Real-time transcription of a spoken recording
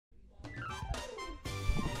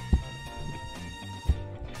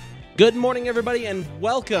Good morning, everybody, and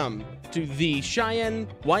welcome to the Cheyenne,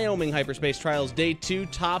 Wyoming Hyperspace Trials Day 2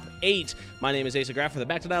 Top 8. My name is Asa Graff for the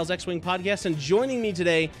Back to Dials X-Wing podcast, and joining me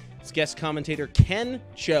today is guest commentator Ken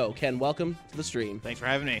Cho. Ken, welcome to the stream. Thanks for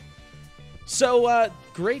having me. So,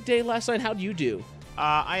 great day last night. How'd you do?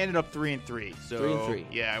 I ended up 3-3. So 3-3.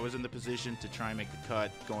 Yeah, I was in the position to try and make the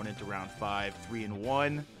cut going into round 5,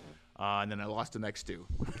 3-1, and then I lost the next two.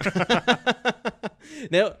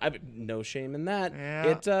 No shame in that.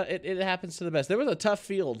 Yeah. It happens to the best. There was a tough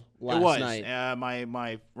field last night.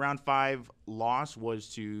 My round 5 loss was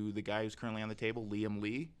to the guy who's currently on the table, Liam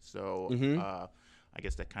Lee. So I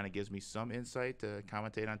guess that kind of gives me some insight to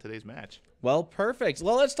commentate on today's match. Well, perfect.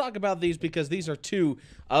 Well, let's talk about these because these are two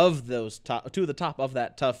of the top of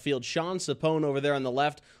that tough field. Sean Sapone over there on the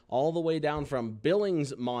left, all the way down from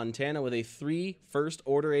Billings, Montana, with a 3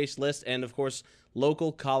 first-order ace list, and of course,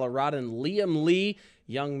 local Coloradoan Liam Lee,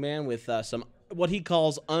 young man with some what he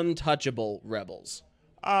calls untouchable rebels.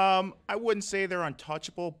 I wouldn't say they're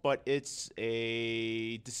untouchable, but it's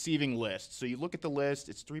a deceiving list. So you look at the list,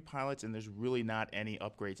 it's 3 pilots, and there's really not any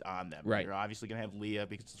upgrades on them. Right. You're obviously going to have Leah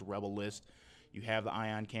because it's a rebel list. You have the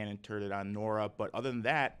ion cannon turret on Nora, but other than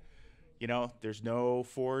that, you know, there's no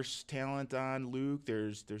force talent on Luke.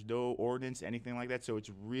 There's no ordnance, anything like that. So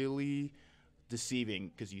it's really deceiving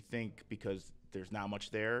because you think because there's not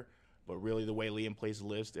much there, but really the way Liam plays the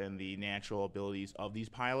list and the natural abilities of these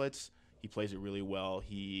pilots, he plays it really well.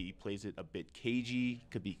 He plays it a bit cagey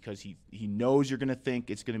because he knows you're going to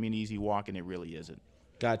think it's going to be an easy walk, and it really isn't.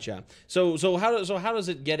 Gotcha. So how does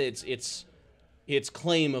it get its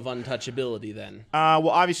claim of untouchability then? Well,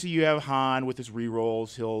 obviously you have Han with his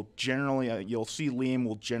rerolls. He'll generally you'll see Liam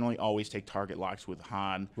will generally always take target locks with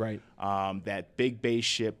Han. Right. That big base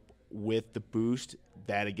ship with the boost,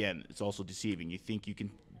 that again, it's also deceiving. You think you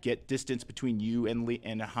can get distance between you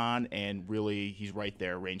and Han, and really he's right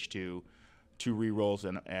there, range 2 rerolls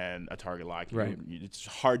and a target lock. Right. It's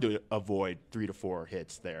hard to avoid 3 to 4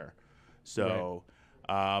 hits there. So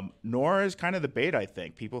Nora is kind of the bait, I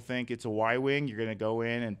think. People think it's a Y-wing. You're going to go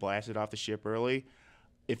in and blast it off the ship early.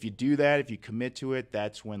 If you do that, if you commit to it,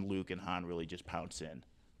 that's when Luke and Han really just pounce in.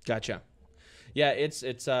 Gotcha. Yeah, it's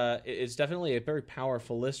definitely a very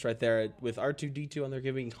powerful list right there with R2-D2 on there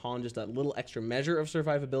giving Han just a little extra measure of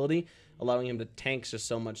survivability, allowing him to tank just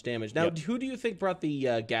so much damage. Now, Who do you think brought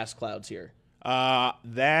the gas clouds here?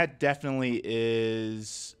 That definitely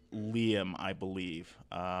is Liam, I believe.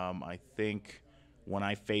 I think when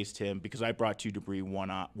I faced him, because I brought 2 debris,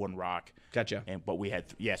 one rock. Gotcha. But we had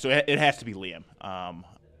so it has to be Liam.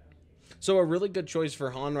 So a really good choice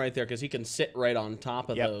for Han right there because he can sit right on top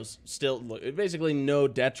of those. Still, basically no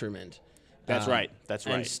detriment. That's right. That's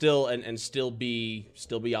right. And still be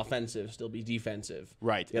offensive, still be defensive.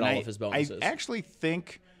 Right. Get all of his bonuses. I actually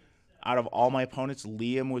think out of all my opponents,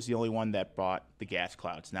 Liam was the only one that brought the gas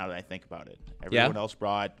clouds. Now that I think about it, everyone else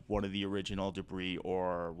brought one of the original debris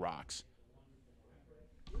or rocks.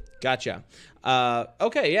 Gotcha.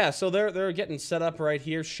 Okay, yeah, so they're getting set up right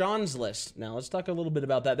here. Sean's list. Now, let's talk a little bit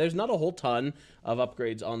about that. There's not a whole ton of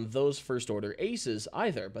upgrades on those first-order aces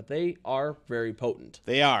either, but they are very potent.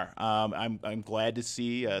 They are. I'm glad to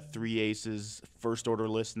see 3 aces first-order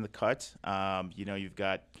list in the cut. You've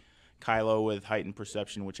got Kylo with heightened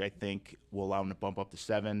perception, which I think will allow him to bump up to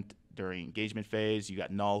 7 during engagement phase. You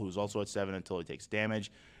got Null, who's also at 7 until he takes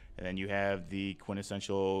damage. And then you have the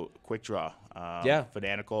quintessential quick draw,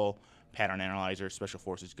 Fanatical, Pattern Analyzer, Special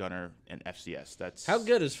Forces Gunner, and FCS. That's how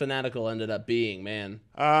good has Fanatical ended up being, man?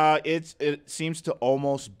 It seems to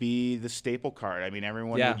almost be the staple card. I mean,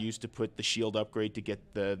 everyone used to put the shield upgrade to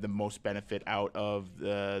get the most benefit out of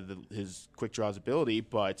his quick draw's ability,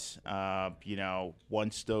 but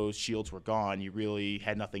once those shields were gone, you really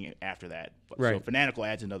had nothing after that. Right. So Fanatical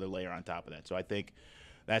adds another layer on top of that. So I think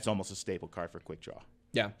that's almost a staple card for quick draw.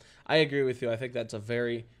 Yeah, I agree with you. I think that's a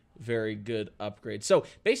very, very good upgrade. So,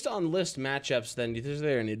 based on list matchups, then, is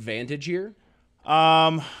there an advantage here?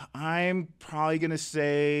 I'm probably going to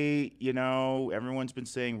say, everyone's been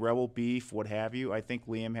saying Rebel Beef, what have you. I think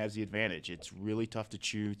Liam has the advantage. It's really tough to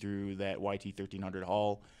chew through that YT-1300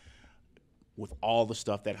 hull with all the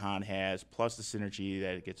stuff that Han has, plus the synergy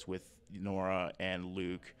that it gets with Nora and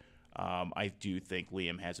Luke. I do think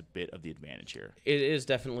Liam has a bit of the advantage here. It is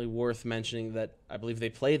definitely worth mentioning that I believe they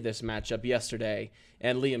played this matchup yesterday,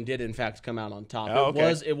 and Liam did in fact come out on top.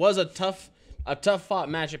 It was a tough fought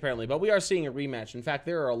match apparently, but we are seeing a rematch. In fact,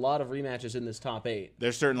 there are a lot of rematches in this top 8.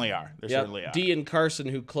 There certainly are. Dee and Carson,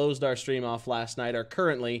 who closed our stream off last night, are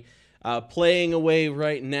currently playing away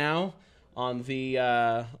right now on the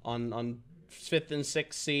on 5th and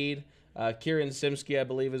 6th seed. Kieran Simsky, I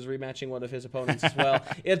believe, is rematching one of his opponents as well.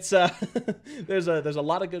 It's there's a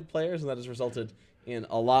lot of good players, and that has resulted in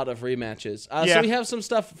a lot of rematches. So we have some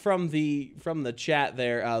stuff from the chat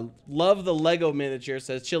there. Love the Lego miniature,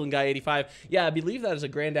 says Chillin' Guy 85. Yeah, I believe that is a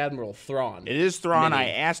Grand Admiral Thrawn. It is Thrawn. Mini. I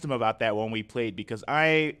asked him about that when we played because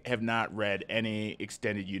I have not read any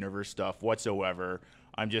extended universe stuff whatsoever.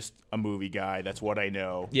 I'm just a movie guy. That's what I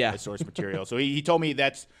know. Yeah. As source material. So he told me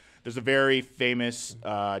there's a very famous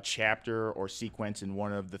chapter or sequence in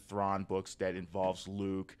one of the Thrawn books that involves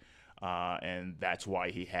Luke, and that's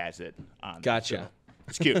why he has it on. Gotcha. So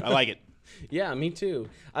it's cute. I like it. Yeah, me too.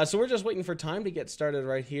 So we're just waiting for time to get started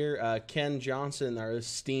right here. Ken Johnson, our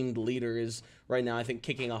esteemed leader, is right now, I think,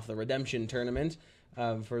 kicking off the Redemption Tournament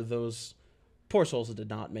for those poor souls that did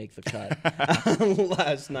not make the cut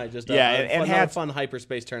last night. Just a fun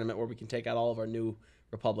Hyperspace tournament where we can take out all of our new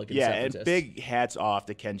Republican separatists. And big hats off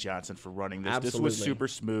to Ken Johnson for running this. Absolutely. This was super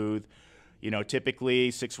smooth. You know,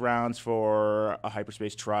 typically 6 rounds for a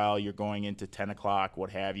Hyperspace trial. You're going into 10 o'clock, what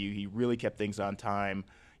have you. He really kept things on time,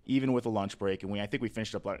 even with a lunch break. And I think we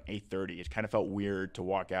finished up at 8:30. It kind of felt weird to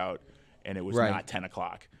walk out, and it was not 10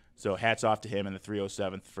 o'clock. So hats off to him and the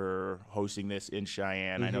 307th for hosting this in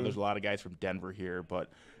Cheyenne. I know there's a lot of guys from Denver here,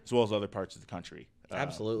 but as well as other parts of the country.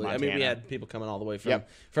 Absolutely. Montana. I mean, we had people coming all the way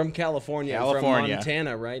from California, and from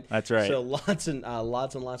Montana, right? That's right. So lots and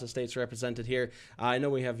lots of states represented here. I know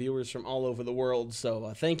we have viewers from all over the world,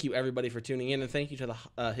 so thank you, everybody, for tuning in, and thank you to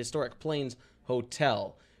the Historic Plains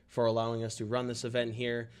Hotel for allowing us to run this event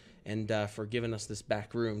here and for giving us this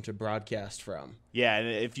back room to broadcast from. Yeah, and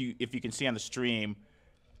if you can see on the stream,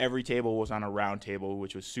 every table was on a round table,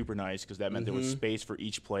 which was super nice because that meant there was space for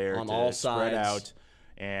each player on to all spread sides. Out.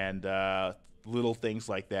 And little things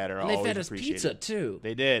like that are And always they fed us appreciated. pizza, too.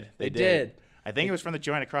 They did. They did. I think it was from the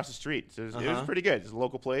joint across the street. So it was pretty good. It's a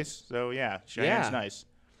local place. So, yeah, Cheyenne's nice.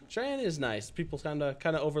 Cheyenne is nice. People kind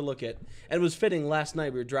of overlook it. And it was fitting last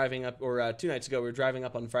night. We were driving up, or 2 nights ago, we were driving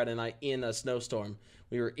up on Friday night in a snowstorm.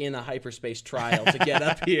 We were in a Hyperspace trial to get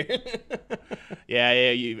up here.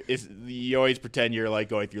 You always pretend you're like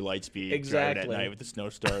going through light speed driving at night with the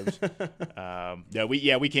snowstorms.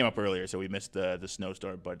 We came up earlier, so we missed the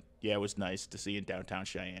snowstorm. But yeah, it was nice to see in downtown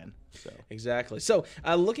Cheyenne. So exactly. So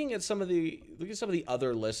looking at some of the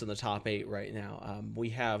other lists in the top 8 right now, we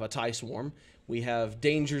have a tie swarm. We have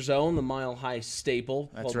Danger Zone, the mile-high staple,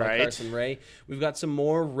 That's by right. Carson Ray. We've got some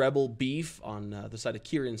more Rebel Beef on the side of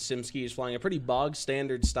Kieran Simsky. He's flying a pretty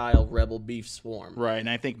bog-standard style Rebel Beef swarm. Right, and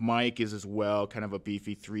I think Mike is as well, kind of a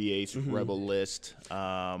beefy 3-ace Rebel list. We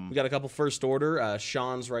got a couple First Order.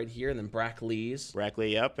 Sean's right here, and then Brack Lee's.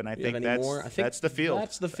 Brackley up, and I think that's the field.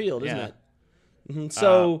 That's the field, isn't it?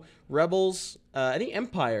 So, Rebels, any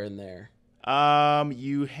Empire in there?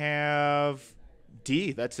 You have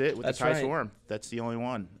D. That's it with the tie swarm. That's the only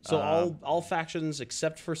one. So all factions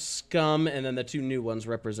except for Scum, and then the 2 new ones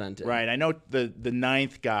represented. Right. I know the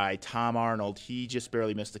 9th guy, Tom Arnold. He just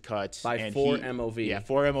barely missed the cut by 4 MOV. Yeah,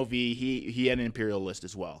 4 MOV. He had an Imperial list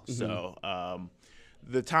as well. So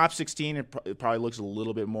the top 16 it probably looks a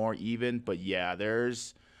little bit more even, but yeah,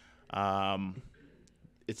 there's.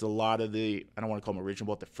 It's a lot of the, I don't want to call them original,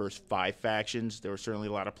 but the first 5 factions. There were certainly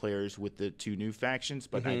a lot of players with the 2 new factions,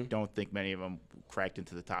 but I don't think many of them cracked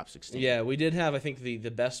into the top 16. Yeah, we did have, I think, the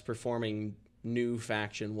best performing new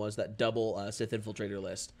faction was that double Sith Infiltrator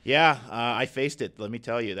list. Yeah, I faced it. Let me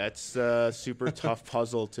tell you, that's a super tough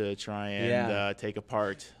puzzle to try and take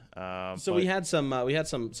apart. So we had some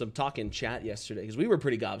talk in chat yesterday because we were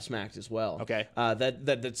pretty gobsmacked as well. Okay.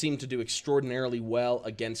 That seemed to do extraordinarily well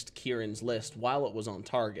against Kieran's list while it was on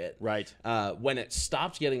target. Right. When it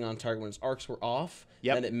stopped getting on target, when its arcs were off,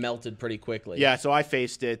 then it melted pretty quickly. Yeah. So I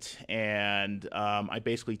faced it, and I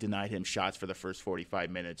basically denied him shots for the first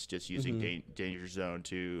 45 minutes, just using Danger Zone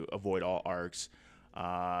to avoid all arcs.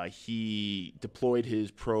 He deployed his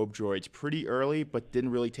probe droids pretty early, but didn't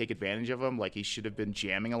really take advantage of them. Like, he should have been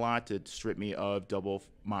jamming a lot to strip me of double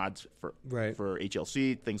mods for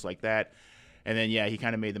HLC, things like that. And then, he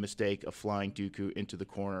kind of made the mistake of flying Dooku into the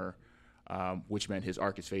corner, which meant his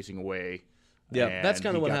arc is facing away. Yeah, that's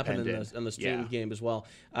kind of what happened in the stream game as well.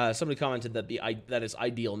 Somebody commented that that his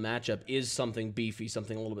ideal matchup is something beefy,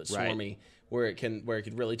 something a little bit swarmy, where it can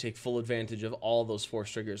really take full advantage of all those force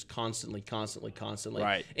triggers constantly,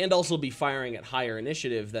 and also be firing at higher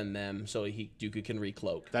initiative than them, so Dooku can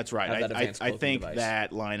recloak. That's right. I think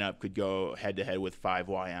that lineup could go head to head with 5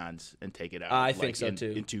 Wyons and take it out. I think so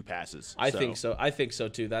too. In 2 passes. I think so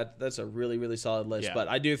too. That's a really solid list. Yeah. But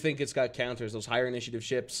I do think it's got counters. Those higher initiative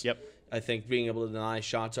ships. Yep. I think being able to deny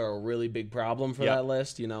shots are a really big problem for that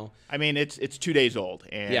list, you know. I mean, it's 2 days old,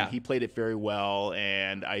 and Yeah. he played it very well,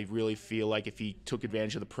 and I really feel like if he took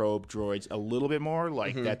advantage of the probe droids a little bit more,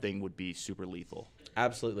 like that thing would be super lethal.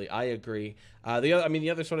 Absolutely, I agree. The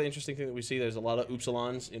other sort of interesting thing that we see, there's a lot of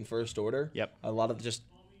Upsilons in First Order. Yep. A lot of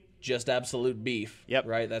just absolute beef. Yep.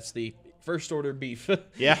 Right? That's the First Order beef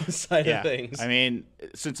side of things. I mean,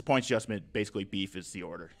 since the points adjustment, basically beef is the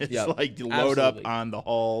order. It's like you load Absolutely. up on the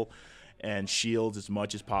hull and shields as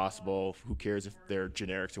much as possible. Who cares if they're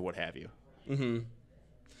generics or what have you?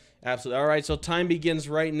 Absolutely. All right, so time begins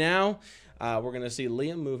right now. We're going to see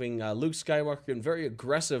Liam moving Luke Skywalker in very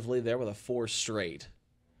aggressively there with a 4 straight.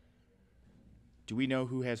 Do we know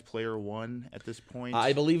who has player 1 at this point?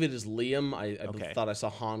 I believe it is Liam. I Okay. thought I saw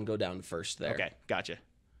Han go down first there. Okay, gotcha.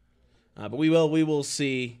 But we will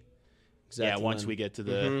see exactly. Yeah, once when. we get to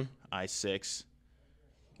the I-6.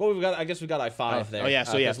 Well, I guess we've got I-5 there. Oh, yeah,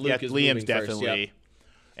 so 'cause Luke is moving Liam's first. definitely... Yep.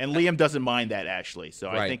 And Liam doesn't mind that, actually. So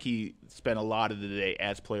I Right. think he spent a lot of the day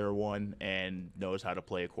as player 1 and knows how to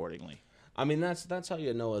play accordingly. I mean, that's how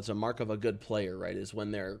you know it's a mark of a good player, right? Is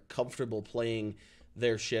when they're comfortable playing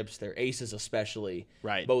their ships, their aces especially,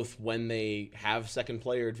 Right. both when they have second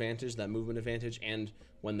player advantage, that movement advantage, and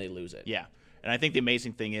when they lose it. Yeah. And I think the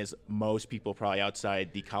amazing thing is most people probably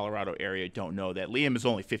outside the Colorado area don't know that Liam is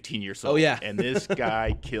only 15 years old. Oh, yeah. And this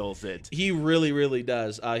guy kills it. He really, really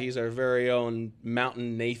does. He's our very own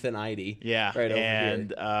Mountain Nathan Idy. Yeah. Right over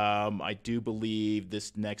and here. I do believe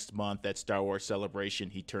this next month at Star Wars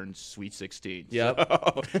Celebration, he turns Sweet 16. Yep.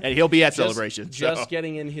 So- and he'll be at Celebration. Just so.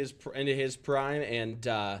 getting into his prime,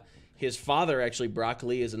 and his father, actually, Brock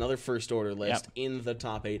Lee, is another First Order list in the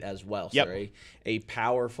top 8 as well. Yep. So a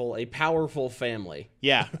powerful family.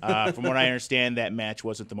 Yeah, from what I understand, that match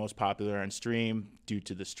wasn't the most popular on stream due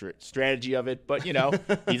to the strategy of it. But, you know,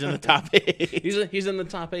 he's in the top 8. He's in the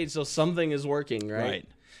top 8, so something is working, right? Right.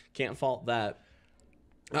 Can't fault that.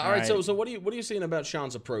 All right. So what are you seeing about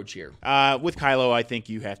Sean's approach here? With Kylo, I think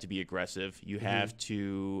you have to be aggressive. You have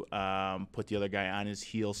to put the other guy on his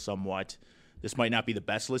heels somewhat. This might not be the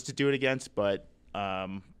best list to do it against, but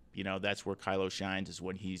you know, that's where Kylo shines, is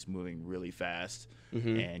when he's moving really fast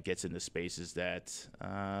and gets into spaces that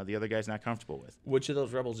the other guy's not comfortable with. Which of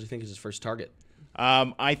those rebels do you think is his first target?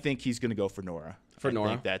 I think he's going to go for Nora. I Nora?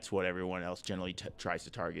 think that's what everyone else generally tries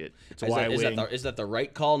to target. It's a Is Y-wing. that the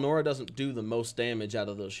right call? Nora doesn't do the most damage out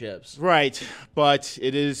of those ships. Right, but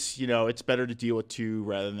it is, you know, it's better to deal with 2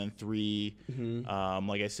 rather than 3.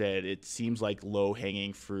 Like I said, it seems like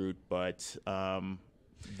low-hanging fruit, but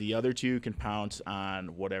the other 2 can pounce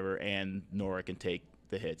on whatever, and Nora can take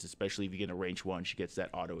the hits, especially if you get a range 1. She gets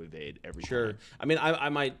that auto evade every time. I mean,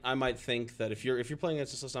 I might think that if you're playing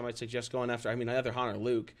against this list, I might suggest going after. I mean, either Han or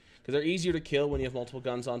Luke, because they're easier to kill when you have multiple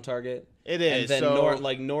guns on target. It is. And then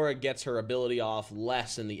so, Nora gets her ability off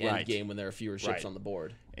less in the end Right. game when there are fewer ships Right. on the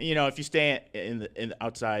board. you know, if you stay in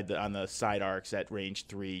outside on the side arcs at range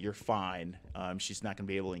 3, you're fine. She's not going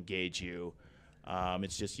to be able to engage you.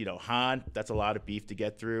 It's just, you know, Han, that's a lot of beef to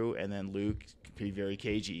get through, and then Luke can be very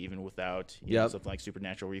cagey even without you know, something like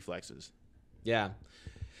supernatural reflexes. Yeah.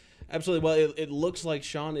 Absolutely. Well, it looks like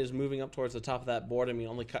Sean is moving up towards the top of that board. I mean,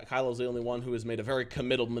 only Kylo's the only one who has made a very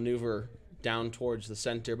committal maneuver down towards the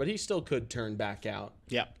center, but he still could turn back out.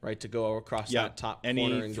 Yeah. Right, to go across that top corner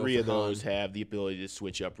Any and go 3 for of those Han. have the ability to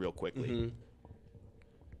switch up real quickly.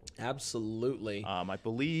 Absolutely. I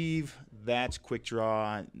believe that's quick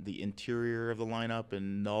draw on the interior of the lineup,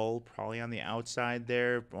 and null probably on the outside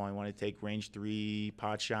there. Only want to take range 3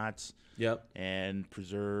 pot shots. Yep. And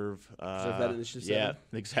preserve that initiative Yeah, 7?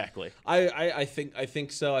 exactly. I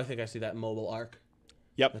think so. I think I see that mobile arc.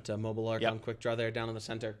 Yep. That mobile arc on quick draw there down in the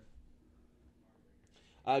center.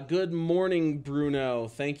 Good morning, Bruno.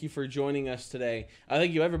 Thank you for joining us today.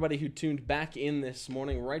 Thank you, everybody who tuned back in this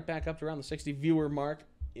morning, right back up to around the 60 viewer mark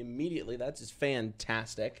immediately. That's just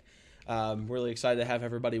fantastic. Really excited to have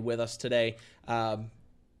everybody with us today.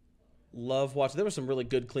 Love watching. There was some really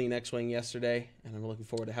good clean X-Wing yesterday, and I'm looking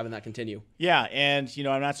forward to having that continue. Yeah, and, you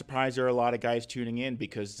know, I'm not surprised there are a lot of guys tuning in,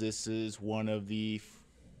 because this is one of the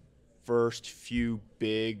first few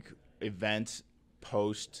big events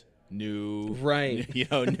post new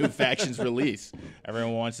factions release.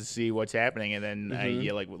 Everyone wants to see what's happening, and then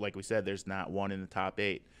like we said, there's not one in the top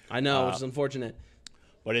 8. I know, which is unfortunate.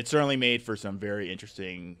 But it certainly made for some very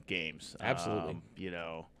interesting games. Absolutely. You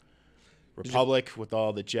know, Republic with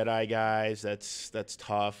all the Jedi guys, that's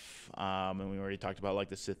tough. And we already talked about like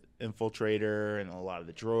the Sith Infiltrator and a lot of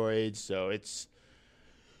the droids. So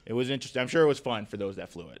it was interesting. I'm sure it was fun for those that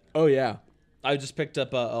flew it. Oh yeah. I just picked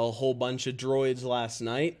up a whole bunch of droids last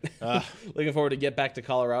night. Looking forward to get back to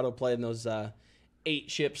Colorado playing those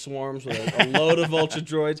 8 ship swarms with a load of Ultra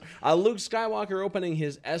Droids. Luke Skywalker opening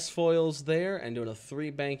his S-foils there and doing a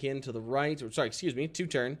 3 bank in to the right. Sorry, excuse me, 2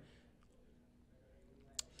 turn.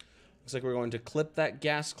 Looks like we're going to clip that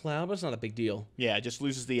gas cloud, but it's not a big deal. Yeah, it just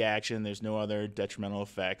loses the action. There's no other detrimental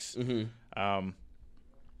effects.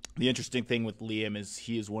 The interesting thing with Liam is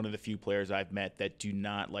he is one of the few players I've met that do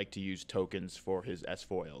not like to use tokens for his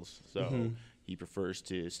S-foils. So he prefers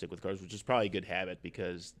to stick with cards, which is probably a good habit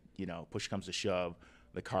because, you know, push comes to shove,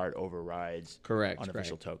 the card overrides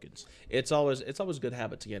unofficial tokens. It's always a good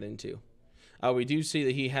habit to get into. We do see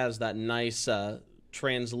that he has that nice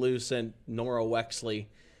translucent Nora Wexley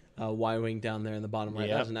Y-wing down there in the bottom right.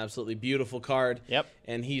 That's an absolutely beautiful card. Yep.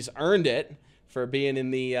 And he's earned it for being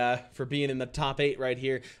in the top 8 right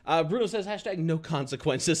here. Bruno says hashtag no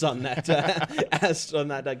consequences on that on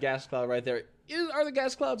that gas cloud right there. Are the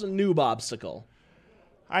gas clouds a noob obstacle?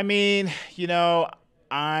 I mean, you know,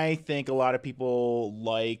 I think a lot of people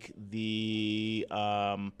like the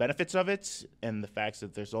benefits of it and the fact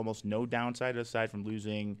that there's almost no downside aside from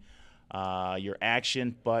losing your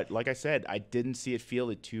action. But like I said, I didn't see it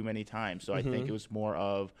fielded too many times. So I think it was more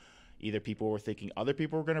of either people were thinking other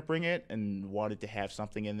people were going to bring it and wanted to have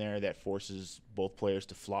something in there that forces both players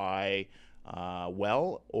to fly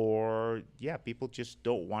well, or, yeah, people just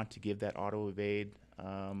don't want to give that auto evade.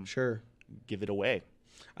 Give it away.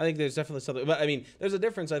 I think there's definitely something. But, I mean, there's a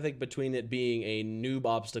difference, I think, between it being a noob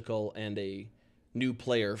obstacle and a new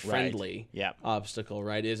player-friendly obstacle,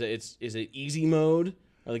 right? Is it easy mode?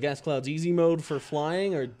 Are the gas clouds easy mode for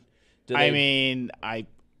flying, or are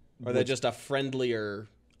they just a friendlier?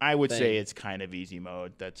 I would say it's kind of easy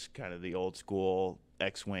mode. That's kind of the old school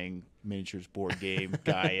X-Wing miniatures board game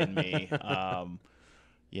guy in me.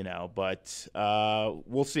 You know, but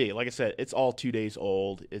we'll see. Like I said, it's all 2 days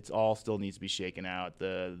old. It's all still needs to be shaken out.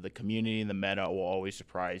 The community and the meta will always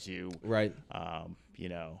surprise you. Right. You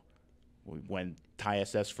know, when TIE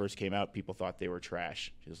SS first came out, people thought they were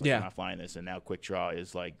trash. Just like, I'm not flying this. And now Quick Draw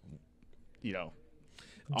is like, you know,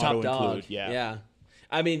 top dog. Include. Yeah.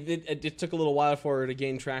 I mean, it took a little while for it to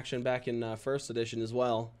gain traction back in first edition as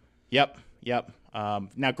well. Yep.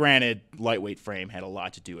 Now, granted, lightweight frame had a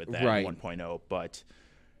lot to do with that in 1.0, but,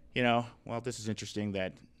 you know, well, this is interesting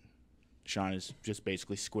that Sean is just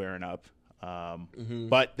basically squaring up.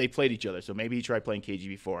 But they played each other, so maybe he tried playing KG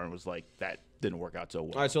before and was like, that didn't work out so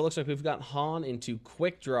well. All right, so it looks like we've got Han into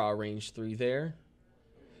Quick Draw range 3 there.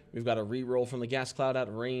 We've got a reroll from the gas cloud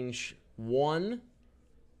at range 1.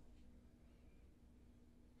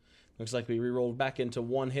 Looks like we rerolled back into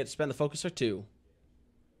 1 hit. Spend the focuser 2.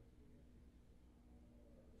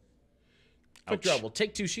 Quick Draw will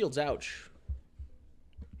take 2 shields. Ouch.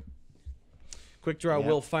 Quick Draw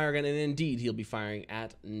will fire again, and indeed he'll be firing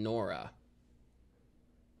at Nora.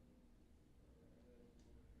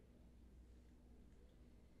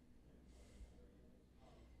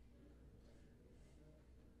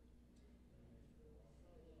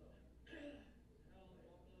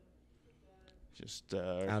 Just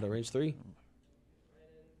out of range 3.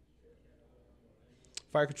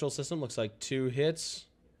 Fire control system looks like 2 hits.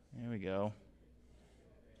 There we go.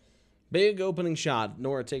 Big opening shot.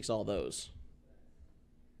 Nora takes all those.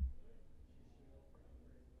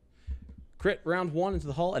 Crit round 1 into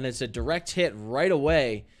the hull, and it's a direct hit right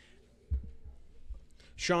away.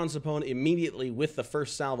 Sean Sapone immediately with the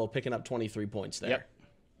first salvo picking up 23 points there.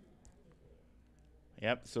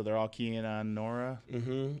 Yep, so they're all keying on Nora.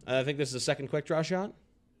 I think this is the second quick draw shot.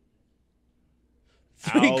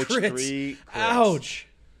 Ouch, 3 crits. 3 crits. Ouch.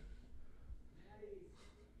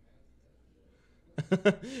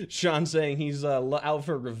 Sean saying he's out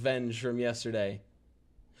for revenge from yesterday.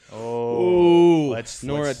 Oh,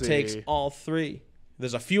 Nora let's takes see. all 3.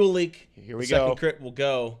 There's a fuel leak. Here we the second go. crit will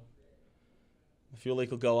go. The fuel leak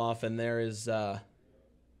will go off, and there is... I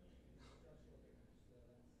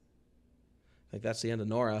think that's the end of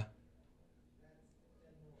Nora.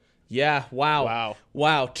 Yeah, wow.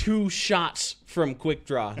 2 shots from Quick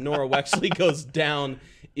Draw. Nora Wexley goes down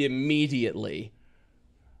immediately.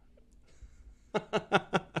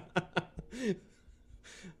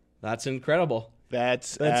 That's incredible.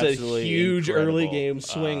 That's a huge incredible. early game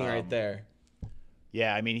swing right there.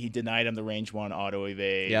 Yeah, I mean, he denied him the range 1 auto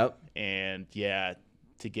evade. Yep. And, yeah,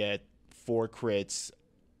 to get 4 crits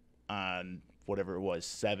on whatever it was,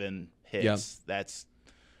 7 hits, that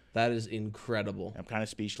is incredible. I'm kind of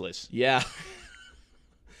speechless. Yeah.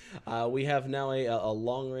 We have now a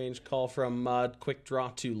long-range call from Quick Draw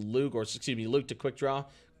to Luke, or excuse me, Luke to Quick Draw,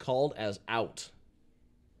 called as out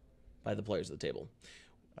by the players at the table.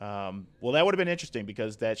 Well, that would have been interesting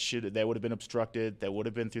because that would have been obstructed. That would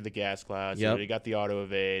have been through the gas clouds. Yep. They got the auto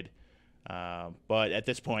evade. But at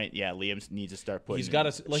this point, yeah, Liam needs to start putting. He's got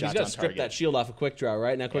to strip that shield off of Quick Draw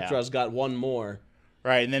right now. Quick Draw's got one more.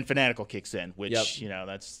 Right, and then Fanatical kicks in, which Yep.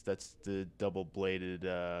 That's the double-bladed,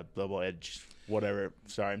 double-edged, whatever.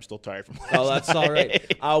 Sorry, I'm still tired from last Oh, that's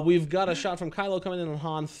night. all right. We've got a shot from Kylo coming in on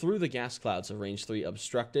Han through the gas cloud, so range 3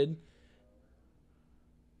 obstructed.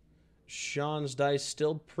 Sean's dice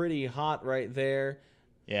still pretty hot right there.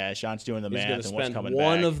 Yeah, Sean's doing the He's math going to and what's spend coming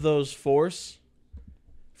one back. of those force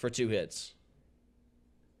for 2 hits.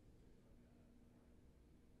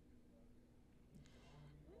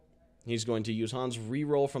 He's going to use Han's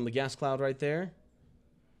reroll from the gas cloud right there.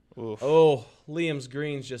 Oof. Oh, Liam's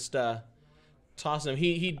greens just toss him.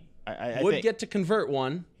 He would get to convert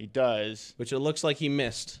one. He does. Which it looks like he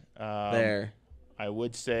missed there. I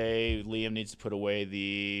would say Liam needs to put away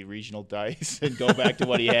the regional dice and go back to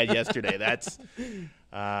what he had yesterday. That's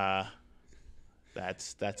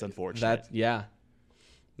unfortunate. Yeah.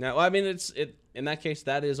 Now, I mean, in that case,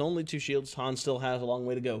 that is only 2 shields. Han still has a long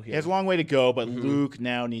way to go here. He has a long way to go, but Luke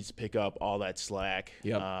now needs to pick up all that slack.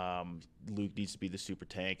 Yep. Luke needs to be the super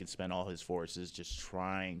tank and spend all his forces just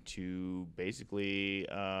trying to basically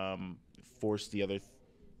force the other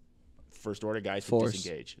first order guys to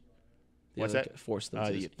disengage. What's that? Force them.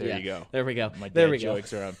 There you go. There we go. My there dad we go.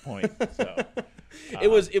 jokes are on point. So. It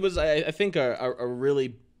was I think a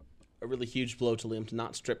really huge blow to Liam to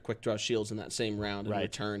not strip Quick Draw shields in that same round in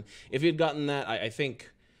return. If he had gotten that, I think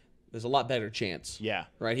there's a lot better chance. Yeah.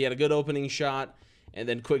 Right. He had a good opening shot, and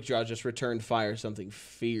then Quick Draw just returned fire something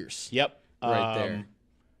fierce. Yep. Right there.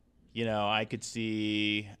 You know, I could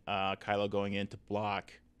see Kylo going in to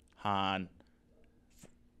block Han,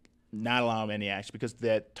 not allow him any action because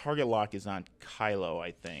that target lock is on Kylo,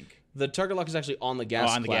 I think. The target lock is actually on the gas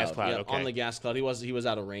cloud. On the gas cloud, okay. On the gas cloud. He was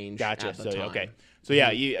out of range Gotcha. at the time. Okay. So,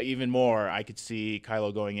 yeah, even more, I could see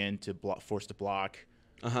Kylo going in to force the block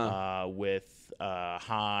with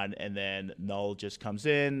Han, and then Null just comes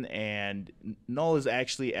in, and Null is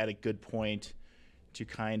actually at a good point to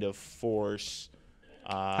kind of force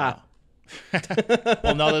well,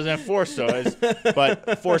 Null doesn't have force,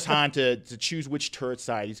 but force Han to choose which turret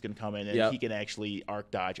side he's going to come in, and he can actually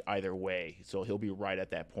arc dodge either way. So he'll be right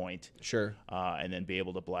at that point. Sure. And then be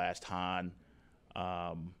able to blast Han.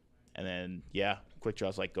 And then, Quick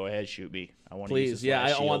Draw's like, go ahead, shoot me. I want to use this last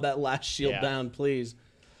shield. I want that last shield down, please.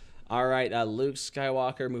 All right, Luke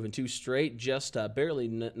Skywalker moving 2 straight, just barely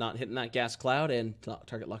not hitting that gas cloud and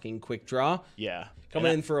target locking Quick Draw. Yeah.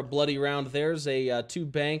 Coming in for a bloody round. There's a 2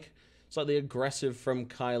 bank, slightly aggressive from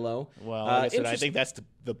Kylo. Well, like I said, I think that's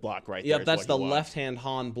the block right there. Yep, that's the left-hand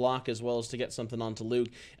Han block as well as to get something onto Luke.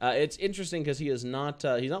 It's interesting because he's not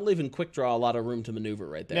leaving Quick Draw a lot of room to maneuver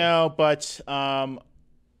right there. No, but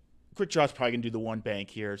Quick Draw's probably going to do the 1 bank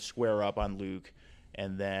here, square up on Luke,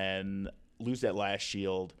 and then lose that last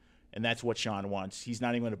shield. And that's what Sean wants. He's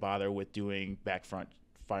not even going to bother with doing back front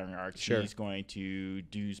firing arcs. Sure. He's going to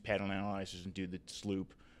do his pattern analyzers and do the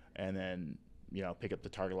sloop, and then pick up the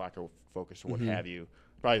target locker focus or what have you.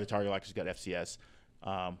 Probably the target locker's got FCS,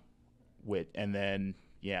 and then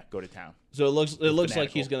go to town. So it looks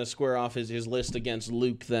like he's going to square off his list against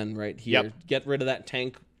Luke then right here. Yep. Get rid of that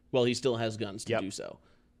tank. Well, he still has guns to do so.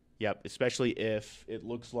 Yep, especially if it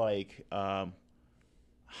looks like Han.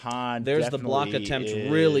 There's the block attempt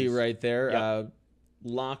really right there. Yep.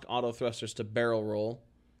 Lock auto thrusters to barrel roll.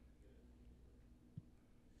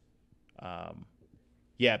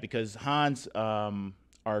 Because Han's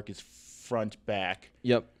arc is front back.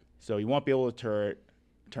 Yep. So he won't be able to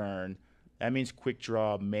turn. That means Quick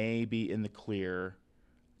Draw may be in the clear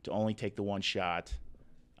to only take the 1 shot.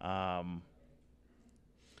 And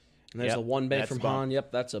there's a 1 bank from Han.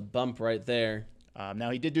 Yep, that's a bump right there.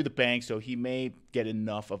 Now, he did do the bank, so he may get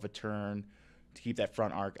enough of a turn to keep that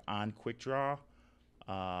front arc on Quick Draw.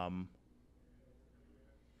 But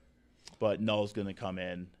Null's going to come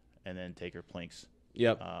in and then take her plinks.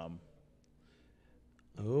 Yep.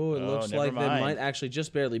 It looks like they might actually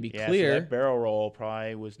just barely be clear. So that barrel roll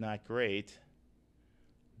probably was not great.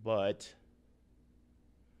 But,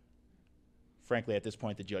 frankly, at this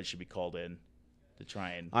point, the judge should be called in to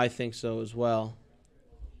try and... I think so as well.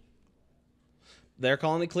 They're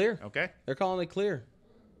calling it clear. Okay. They're calling it clear.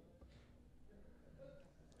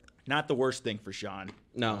 Not the worst thing for Sean.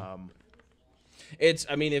 No.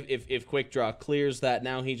 If Quick Draw clears that,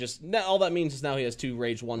 now all that means is now he has 2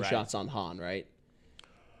 rage 1 shots on Han, right?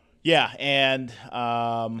 Yeah, and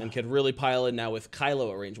could really pile in now with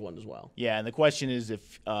Kylo at range 1 as well. Yeah, and the question is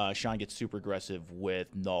if Sean gets super aggressive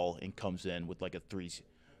with Null and comes in with like a 3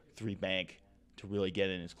 bank to really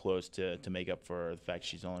get in as close to make up for the fact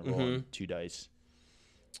she's only rolling 2 dice.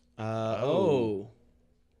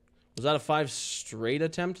 Was that a 5 straight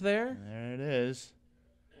attempt there? There it is.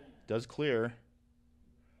 Does clear.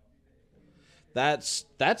 That's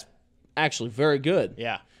actually very good.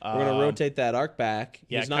 Yeah. We're going to rotate that arc back.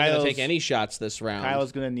 Yeah, He's not going to take any shots this round.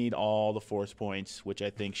 Kylo's going to need all the force points, which I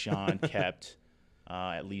think Sean kept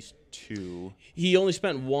at least 2. He only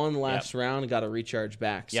spent 1 last round and got a recharge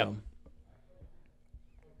back. Yep. So.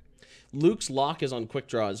 Luke's lock is on quick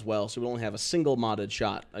draw as well, so we only have a single modded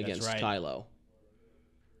shot against Kylo.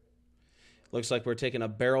 Looks like we're taking a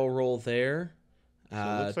barrel roll there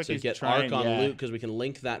like to get trying, arc on Luke because we can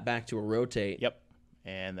link that back to a rotate. Yep.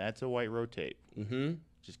 And that's a white rotate. Mm-hmm.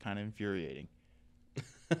 Which is kind of infuriating.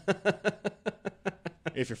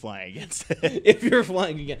 If you're flying against it. If you're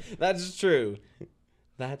flying again. That's true.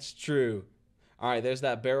 That's true. All right, there's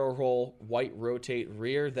that barrel roll, white rotate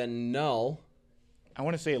rear, then null. I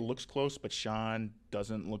want to say it looks close, but Sean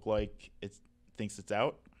doesn't look like it thinks it's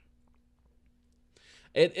out.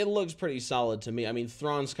 It looks pretty solid to me. I mean,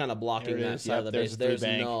 Thrawn's kind of blocking that side of the base. There's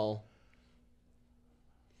null.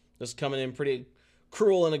 Just coming in pretty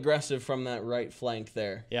cruel and aggressive from that right flank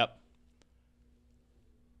there. Yep.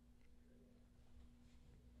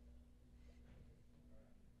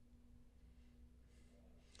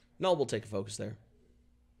 Null will take a focus there.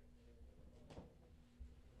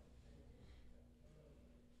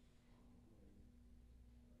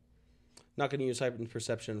 Not going to use hyper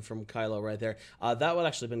perception from Kylo right there. That would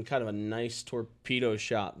actually have been kind of a nice torpedo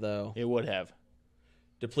shot, though. It would have.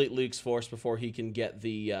 Deplete Luke's force before he can get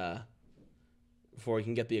the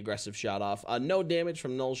aggressive shot off. No damage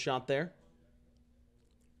from Null's shot there.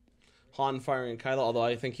 Han firing Kylo, although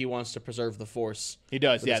I think he wants to preserve the force. He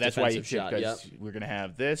does, yeah. That's why you shot. because we're going to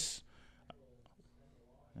have this.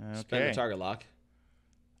 Okay. Spend the target lock.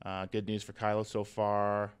 Good news for Kylo so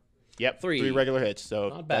far. Yep, 3 3 regular hits, so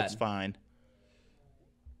not bad. That's fine.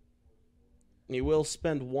 He will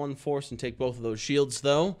spend 1 force and take both of those shields,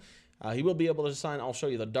 though. He will be able to assign, I'll show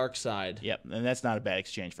you the dark side. Yep, and that's not a bad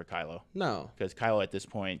exchange for Kylo. No. Because Kylo at this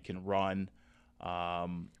point can run.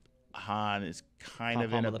 Han is kind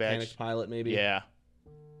of in a bad... panic pilot, maybe? Yeah.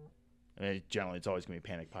 I mean, generally, it's always going to be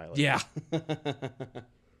panic pilot. Yeah.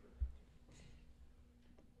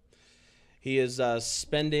 He is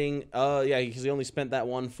spending... because he only spent that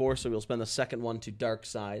 1 force, so he'll spend the second one to dark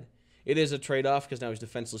side. It is a trade-off because now he's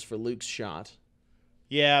defenseless for Luke's shot.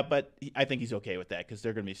 Yeah, but I think he's okay with that because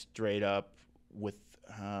they're going to be straight up with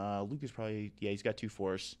Luke is probably he's got 2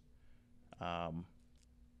 force, and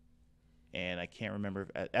I can't remember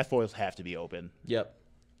if F-foils have to be open. Yep,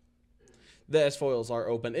 the S-foils are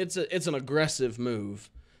open. It's an aggressive move,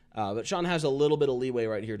 but Sean has a little bit of leeway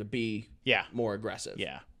right here to be more aggressive.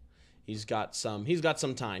 Yeah, he's got some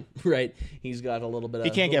time, right? He's got a little bit. He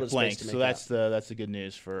can't get blanked, so that's the good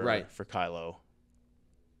news for Kylo.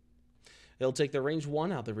 He'll take the range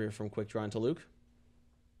 1 out the rear from quick draw into Luke.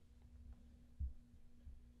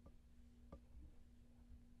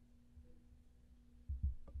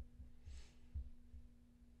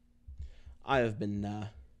 I have been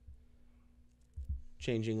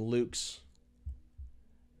changing Luke's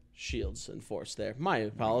shields and force there. My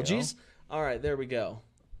apologies. All right, there we go.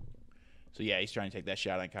 So, yeah, he's trying to take that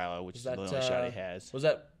shot on Kylo, which is the only shot he has. Was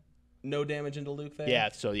that no damage into Luke there? Yeah,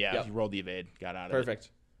 so, he rolled the evade, got out of it. Perfect.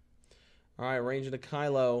 All right, range into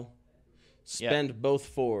Kylo. Spend both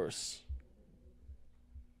force.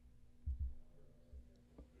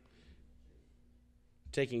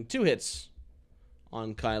 Taking 2 hits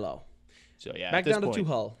on Kylo. So, yeah, back down to 2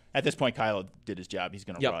 hull. At this point, Kylo did his job. He's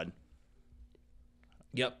going to run.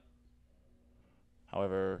 Yep.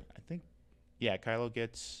 However, I think, Kylo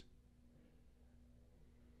gets...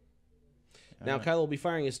 Now Kylo will be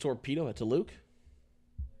firing his torpedo at Luke.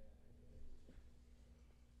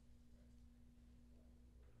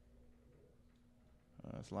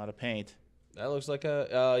 That's a lot of paint. That looks like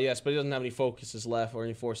a... yes, but he doesn't have any focuses left or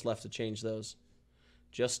any force left to change those.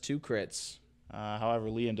 Just 2 crits. However,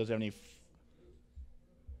 Liam doesn't have any...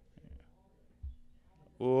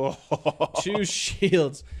 2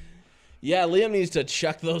 shields. Yeah, Liam needs to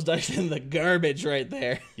chuck those dice in the garbage right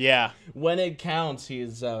there. Yeah. When it counts,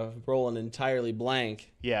 he's rolling entirely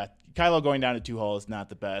blank. Yeah, Kylo going down to 2 hull is not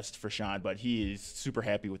the best for Sean, but he is super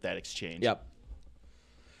happy with that exchange. Yep.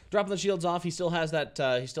 Dropping the shields off, he still has that.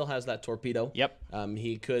 Torpedo. Yep.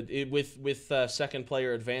 He could with second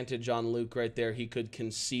player advantage on Luke right there. He could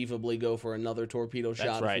conceivably go for another torpedo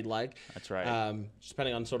shot if he'd like. That's right.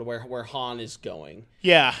 Depending on sort of where Han is going.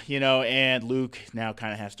 Yeah, and Luke now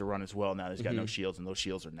kind of has to run as well. Now he's got no shields, and those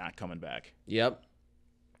shields are not coming back. Yep.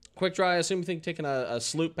 Quick draw. I assume you think taking a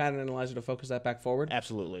sloop pattern analyzer to focus that back forward.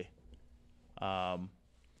 Absolutely. Yeah,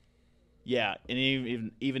 and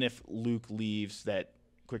even if Luke leaves that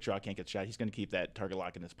Quick Draw can't get shot, he's going to keep that target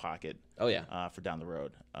lock in his pocket. Oh yeah. For down the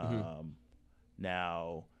road.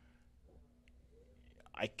 Now,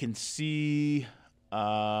 I can see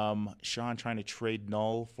Sean trying to trade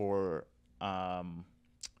Null for Han's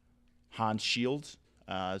shields.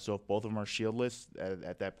 So if both of them are shieldless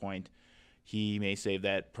at that point, he may save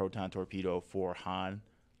that proton torpedo for Han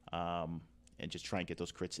and just try and get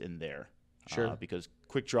those crits in there. Sure. Because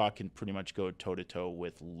Quick Draw can pretty much go toe-to-toe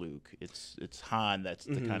with Luke. It's Han that's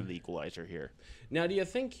the kind of the equalizer here. Now, do you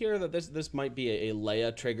think here that this might be a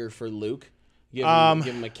Leia trigger for Luke? Give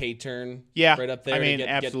him a K-turn right up there. I mean, to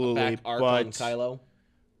absolutely. Get back arc on Kylo.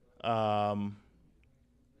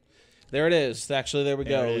 There it is. Actually, there we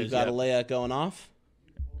go. We've got a Leia going off.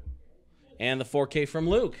 And the 4K from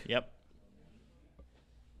Luke. Yep.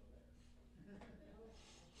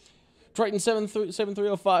 Triton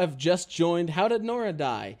 7305 just joined. How did Nora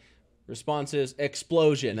die? Response is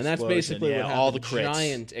explosion. And that's basically what happened. All the crits.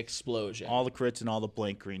 Giant explosion. All the crits and all the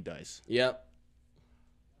blank green dice. Yep.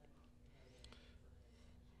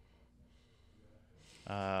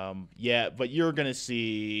 Yeah, but you're going to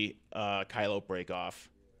see Kylo break off.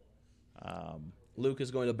 Luke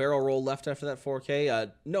is going to barrel roll left after that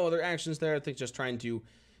 4K. No other actions there. I think just trying to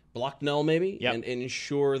block Null maybe and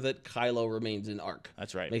ensure that Kylo remains in arc.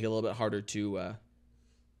 That's right. Make it a little bit harder to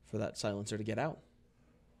for that silencer to get out.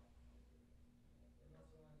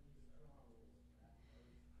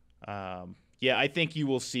 Yeah, I think you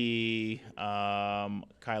will see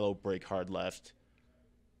Kylo break hard left.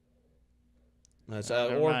 That's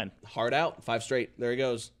or hard out. 5 straight. There he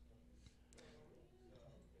goes.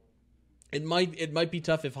 It might be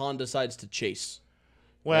tough if Han decides to chase.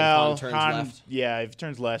 Well, Han turns left. Yeah, if he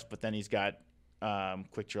turns left, but then he's got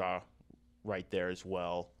Quick Draw right there as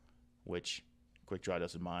well, which Quick Draw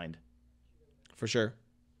doesn't mind. For sure.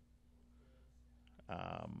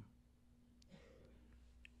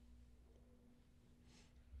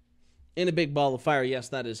 In a big ball of fire, yes,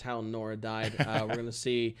 that is how Nora died. We're going to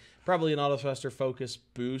see probably an auto thruster focus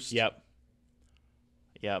boost. Yep.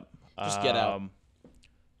 Just get out.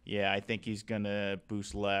 Yeah, I think he's going to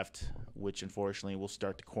boost left, which unfortunately will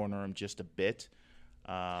start to corner him just a bit.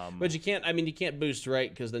 But you can't. I mean, you can't boost right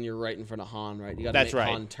because then you're right in front of Han, right? You got to make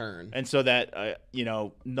Han turn. And so that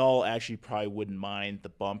Null actually probably wouldn't mind the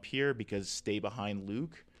bump here because stay behind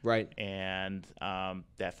Luke. Right. And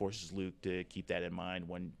that forces Luke to keep that in mind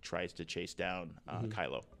when he tries to chase down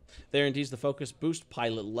Kylo. There indeed the focus boost.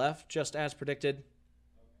 Pilot left, just as predicted.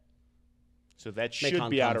 So that should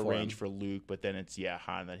be out of range for Luke, but then it's,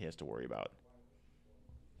 Han that he has to worry about.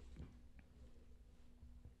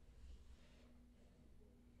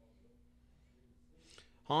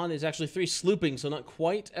 Han is actually 3 slooping, so not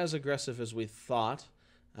quite as aggressive as we thought.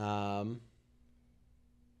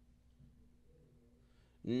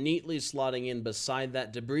 Neatly slotting in beside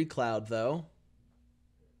that debris cloud, though.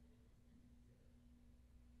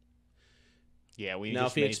 Yeah, now,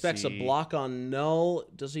 if he expects a block on Null,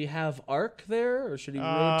 does he have arc there, or should he rotate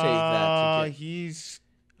that? I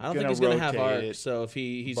don't think he's going to have arc. So if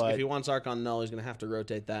he wants arc on Null, he's going to have to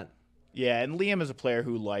rotate that. Yeah, and Liam is a player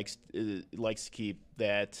who likes to keep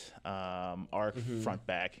that arc front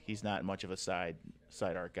back. He's not much of a side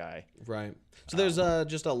arc guy. Right. So there's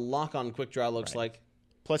just a lock on quick draw. Looks like.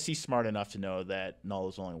 Plus, he's smart enough to know that Null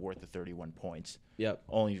is only worth the 31 points. Yep.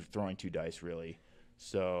 Only throwing 2 dice, really.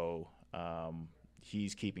 So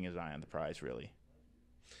he's keeping his eye on the prize, really.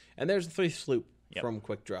 And there's the 3 sloop from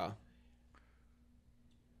quick draw.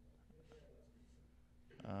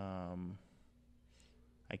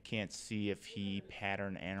 I can't see if he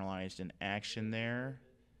pattern analyzed an action there.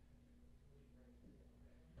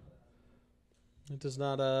 It does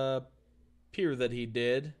not appear that he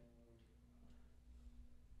did.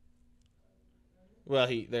 Well,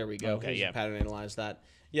 there we go. Okay, pattern analyzed that.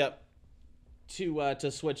 Yep.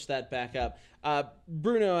 To switch that back up.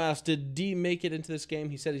 Bruno asked, did D make it into this game?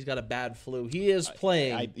 He said he's got a bad flu. He is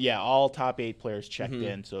playing. All top 8 players checked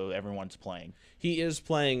in, so everyone's playing. He is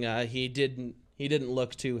playing. He didn't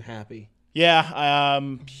look too happy. Yeah,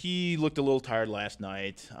 he looked a little tired last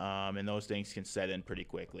night, and those things can set in pretty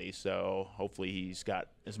quickly. So hopefully he's got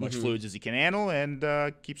as much fluids as he can handle and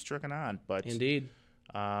keeps trucking on. But indeed.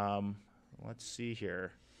 Let's see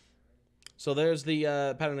here. So there's the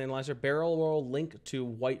pattern analyzer. Barrel roll link to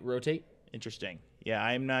white rotate. Interesting. Yeah,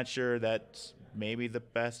 I'm not sure that's maybe the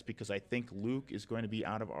best because I think Luke is going to be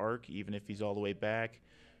out of arc even if he's all the way back.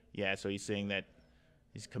 Yeah, so he's saying that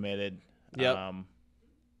he's committed. Yep.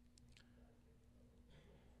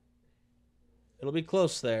 It'll be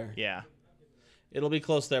close there. Yeah. It'll be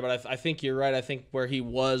close there, but I think you're right. I think where he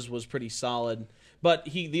was pretty solid. But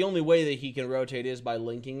the only way that he can rotate is by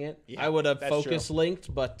linking it. Yeah, I would have that's focus true.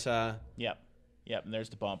 linked, but Yep. And there's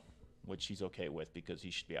the bump, which he's okay with because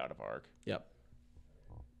he should be out of arc. yep.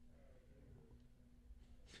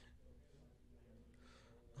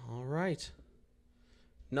 All right.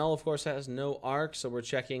 Null, of course, has no arc, so we're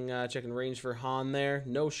checking range for Han there.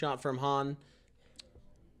 No shot from Han.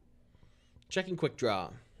 Checking quick draw.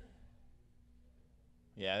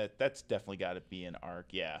 Yeah, that's definitely got to be an arc.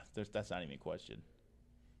 Yeah, that's not even a question.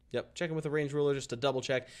 Yep, checking with the range ruler just to double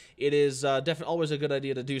check. It is definitely always a good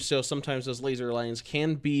idea to do so. Sometimes those laser lines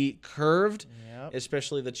can be curved,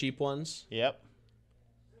 especially the cheap ones. Yep.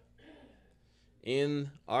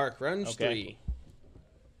 In arc, range 3.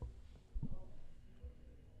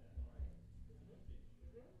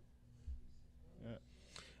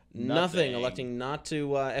 Nothing. Electing not to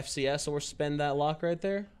FCS or spend that lock right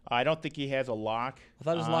there. I don't think he has a lock. I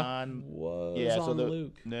thought his lock was on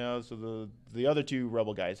Luke. No, so the other two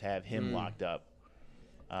Rebel guys have him locked up.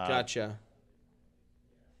 Gotcha.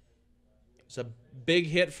 It's a big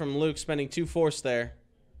hit from Luke, spending 2 force there.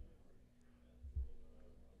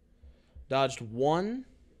 Dodged 1.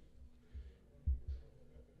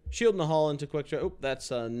 Shield in the hull into quick draw. Oop,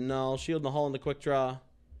 that's a null. Shield in the hull into quick draw.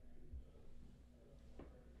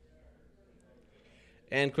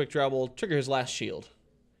 And quick draw will trigger his last shield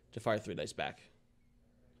to fire 3 dice back.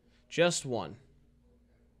 Just 1.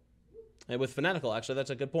 And with Fanatical, actually, that's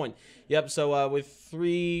a good point. Yep, so with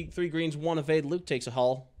three greens, 1 evade, Luke takes a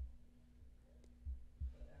hull.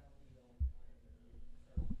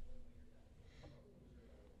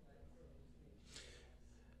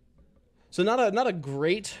 So not a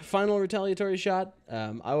great final retaliatory shot.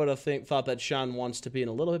 I would have thought that Sean wants to be in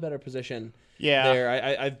a little bit better position. Yeah.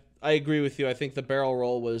 There, I agree with you. I think the barrel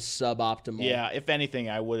roll was suboptimal. Yeah, if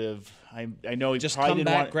anything, I would have. I know he just probably come didn't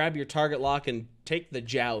back, want, grab your target lock, and take the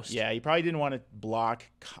joust. Yeah, he probably didn't want to block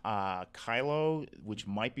Kylo, which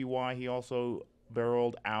might be why he also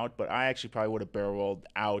barreled out. But I actually probably would have barreled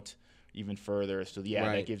out even further. So yeah,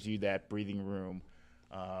 Right. That gives you that breathing room.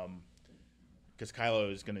 Because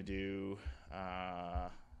Kylo is going to do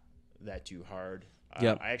that too hard.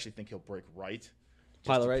 Yep. I actually think he'll break right.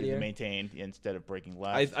 Pilot right to here? maintain instead of breaking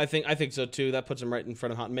left. I think so too. That puts him right in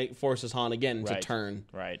front of Han. Forces Han again to turn.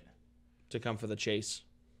 Right. To come for the chase.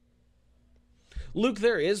 Luke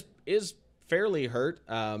there is fairly hurt.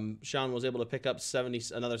 Sean was able to pick up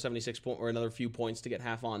another 76 point or another few points to get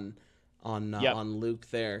half on Luke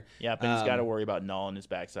there. Yeah, but he's got to worry about Null on his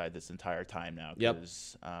backside this entire time now.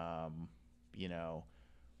 Because,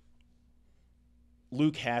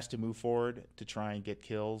 Luke has to move forward to try and get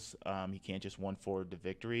kills. He can't just one forward to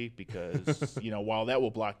victory because, while that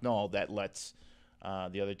will block Null, that lets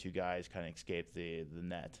the other two guys kind of escape the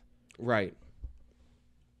net. Right.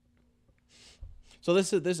 So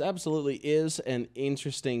this absolutely is an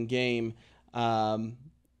interesting game. Yeah,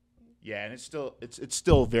 and it's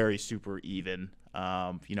still very super even.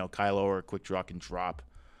 Kylo or Quick Draw can drop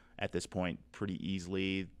at this point pretty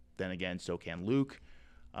easily. Then again, so can Luke.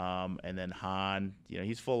 And then Han,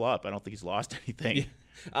 he's full up. I don't think he's lost anything.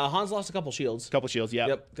 Yeah. Han's lost a couple shields. Couple shields,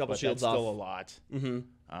 Yep, couple shields that's off. Still a lot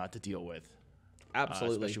to deal with.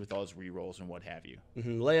 Absolutely, especially with all his rerolls and what have you.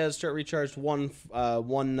 Leia's recharged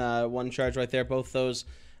one charge right there. Both those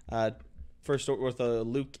first with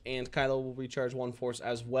Luke and Kylo will recharge 1 force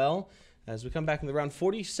as well. As we come back in the round,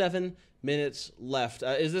 47 minutes left.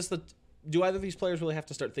 Do either of these players really have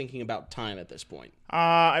to start thinking about time at this point?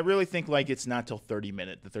 I really think it's not till the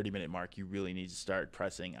 30-minute mark you really need to start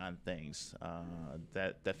pressing on things.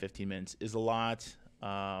 That 15 minutes is a lot.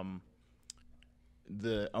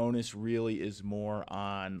 The onus really is more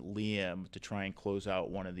on Liam to try and close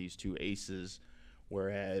out one of these two aces,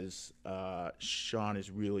 whereas Sean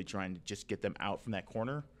is really trying to just get them out from that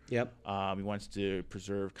corner. Yep. He wants to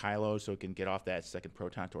preserve Kylo so he can get off that second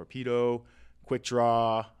proton torpedo. Quick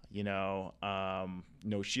draw, no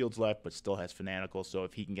shields left, but still has Fanatical. So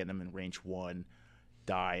if he can get them in range 1,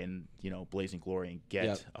 die and blazing glory and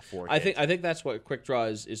get a 4 hit. I think that's what Quick Draw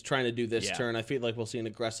is trying to do this turn. I feel like we'll see an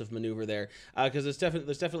aggressive maneuver there because there's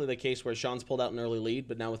definitely the case where Sean's pulled out an early lead,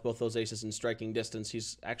 but now with both those aces in striking distance,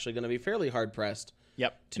 he's actually going to be fairly hard pressed.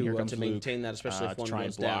 Yep. To maintain that, especially if one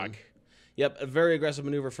goes down. Block. Yep, a very aggressive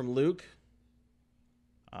maneuver from Luke.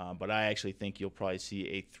 But I actually think you'll probably see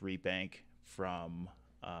a 3 bank from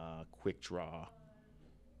Quick Draw,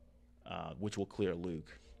 which will clear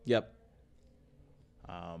Luke. Yep.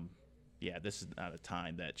 This is not a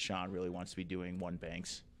time that Sean really wants to be doing 1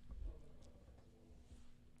 banks.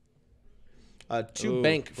 2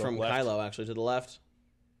 bank from Kylo, actually, to the left.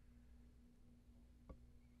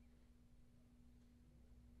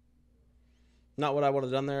 Not what I would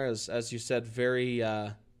have done there, as you said, very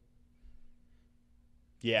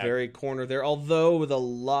very corner there. Although with a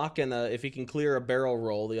lock and if he can clear a barrel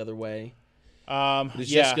roll the other way, he's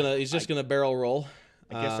just gonna barrel roll.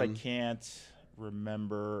 I guess I can't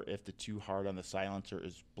remember if the too hard on the silencer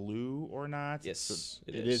is blue or not. Yes, so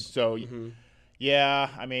it is. So Mm-hmm. yeah,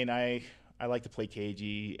 I mean, I like to play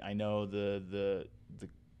cagey. I know the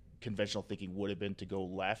conventional thinking would have been to go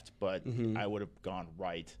left, but I would have gone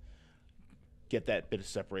right. Get that bit of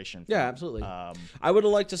separation. Yeah, absolutely. I would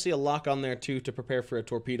have liked to see a lock on there too to prepare for a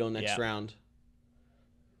torpedo next round.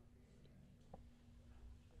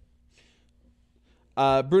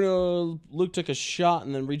 Bruno, Luke took a shot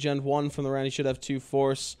and then regened 1 from the round. He should have 2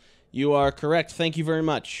 force. You are correct. Thank you very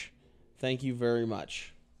much. Thank you very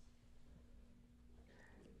much.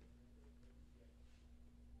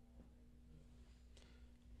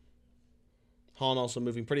 Han also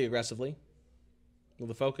moving pretty aggressively with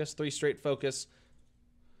a focus. 3 straight focus.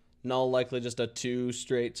 Null likely just a 2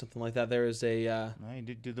 straight, something like that. There is a... he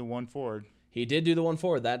did do the 1 forward. He did do the 1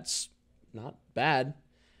 forward. That's not bad.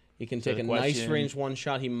 He can take a nice range 1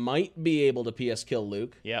 shot. He might be able to PS kill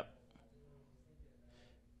Luke. Yep.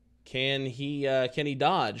 Can he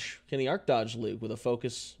dodge? Can he arc dodge Luke with a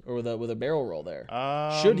focus or with a barrel roll there?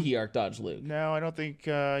 Should he arc dodge Luke? No, I don't think.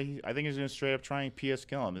 I think he's going to straight up try and PS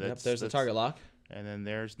kill him. There's the target lock. And then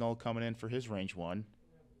there's Null coming in for his range 1.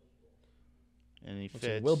 And he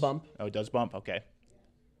fits. Will bump. Oh, it does bump. Okay.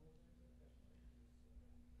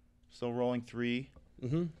 Still rolling 3.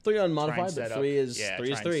 3 unmodified, but 3 is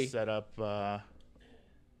 3. Set up.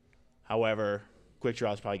 However, Quick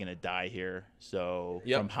Draw is probably going to die here. So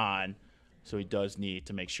from Han, so he does need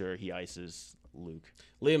to make sure he ices Luke.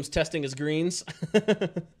 Liam's testing his greens.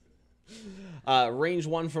 Range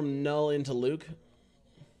 1 from Null into Luke.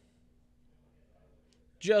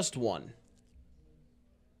 Just 1.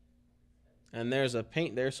 And there's a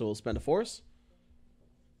paint there, so we'll spend a force.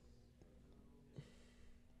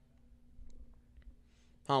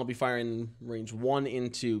 Han will be firing range 1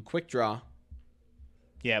 into Quick Draw.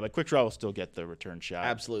 Yeah, but Quick Draw will still get the return shot.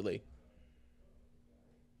 Absolutely.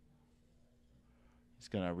 He's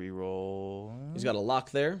going to re-roll. He's got a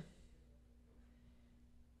lock there.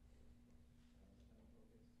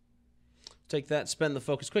 Take that, spend the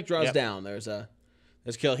focus. Quick Draw's down. There's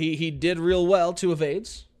kill. He did real well, 2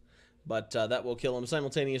 evades. But that will kill him.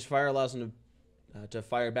 Simultaneous fire allows him to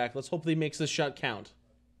fire back. Let's hope that he makes this shot count.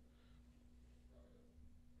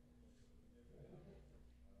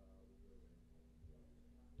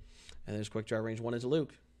 And there's Quick Draw range 1 into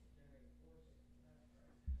Luke.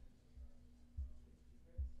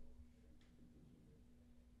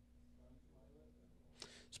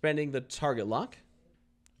 Spending the target lock.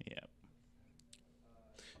 Yeah.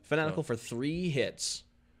 Fanatical for 3 hits.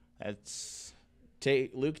 That's...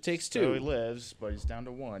 Luke takes 2. So he lives, but he's down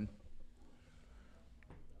to 1.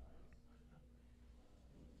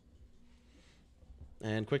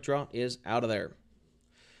 And Quick Draw is out of there.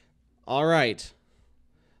 All right.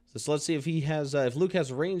 So let's see if he has, if Luke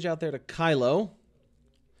has range out there to Kylo.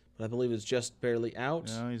 But I believe it's just barely out.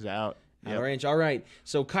 No, he's out. Out of range. All right.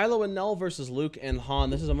 So Kylo and Null versus Luke and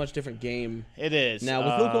Han. This is a much different game. It is. Now,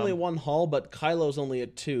 with Luke only 1 hull, but Kylo's only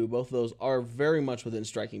at 2. Both of those are very much within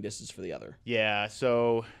striking distance for the other. Yeah,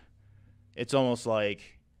 so it's almost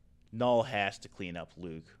like Null has to clean up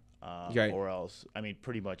Luke. Or else, I mean,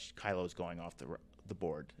 pretty much Kylo's going off the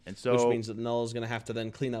board. And so, which means that Null's going to have to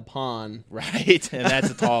then clean up Han. Right, and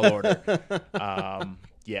that's a tall order.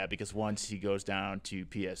 Yeah, because once he goes down to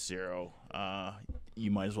PS0, you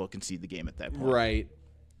might as well concede the game at that point.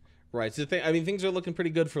 Right. So I mean, things are looking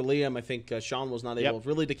pretty good for Liam. I think Sean was not able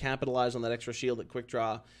really to capitalize on that extra shield that Quick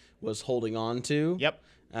Draw was holding on to. Yep.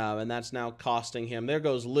 And that's now costing him. There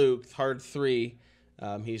goes Luke, hard 3.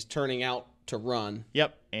 He's turning out to run.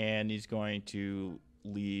 Yep, and he's going to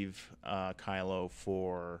leave Kylo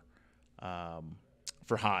for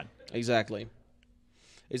Han. Exactly.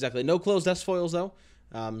 No closed S foils though,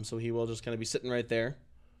 so he will just kind of be sitting right there.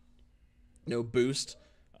 No boost.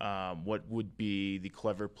 What would be the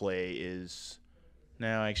clever play is...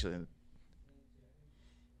 No, actually...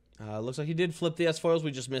 Looks like he did flip the S-foils. We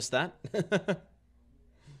just missed that.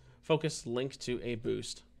 Focus link to a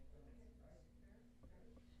boost.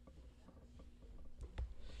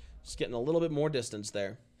 Just getting a little bit more distance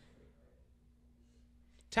there.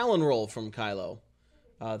 Talon roll from Kylo.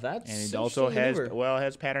 That's and he also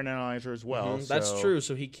has pattern analyzer as well. Mm-hmm. That's true,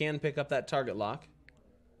 so he can pick up that target lock.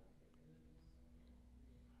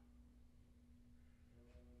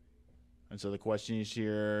 And so the question is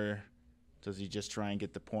here, does he just try and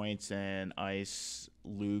get the points and ice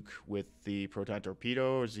Luke with the proton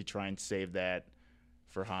torpedo, or does he try and save that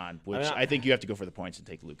for Han, which I think you have to go for the points and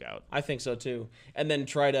take Luke out. I think so too, and then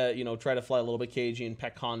try to fly a little bit cagey and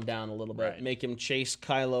peck Han down a little bit, Right. make him chase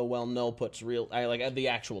Kylo while Null puts the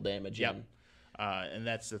actual damage in. And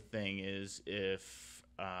that's the thing is if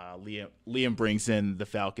Liam brings in the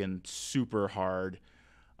Falcon super hard,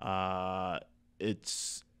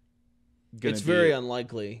 it's very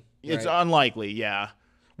unlikely. It's right? unlikely, yeah.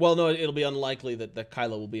 Well, no, it'll be unlikely that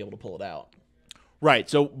Kylo will be able to pull it out. Right.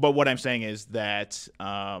 So, but what I'm saying is that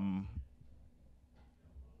Liam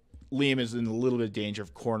is in a little bit of danger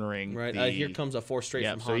of cornering. Right. Here comes a 4 straight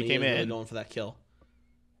from Han. So he came in really going for that kill.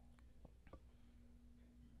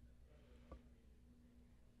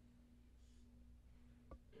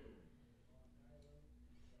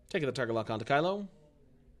 Taking the target lock onto Kylo.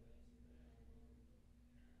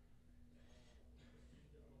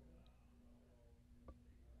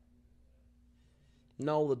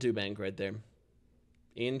 No, the 2-bank right there.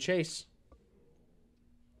 In chase.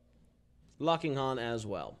 Locking Han as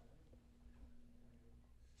well.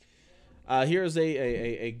 Here's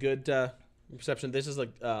a good perception. This is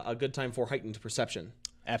a good time for heightened perception.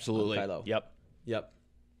 Absolutely. Kylo. Yep.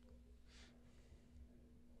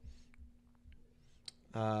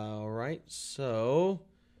 All right, so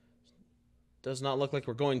does not look like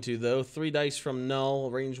we're going to, though. 3 dice from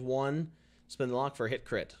Null, range 1. Spin the lock for a hit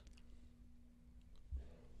crit.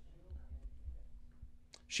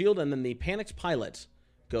 Shield, and then the panicked pilot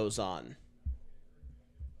goes on.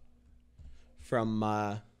 From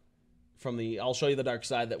the I'll show you the dark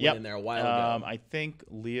side that went in there a while ago. I think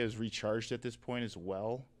Leah's recharged at this point as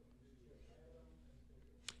well.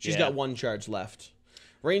 She's got 1 charge left.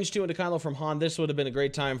 Range 2 into Kylo from Han. This would have been a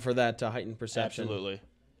great time for that heightened perception. Absolutely.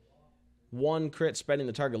 1 crit, spreading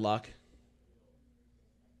the target lock.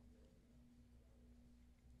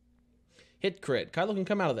 Hit crit. Kylo can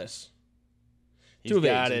come out of this. He's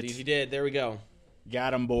got it. He did. There we go.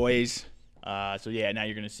 Got him, boys. So, yeah, now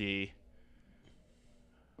you're going to see.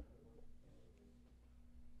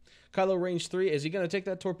 Kylo range 3. Is he going to take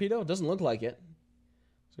that torpedo? It doesn't look like it.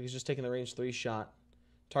 So he's just taking the range 3 shot.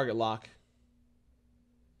 Target lock.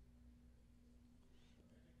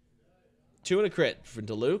 2 and a crit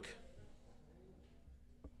into Luke.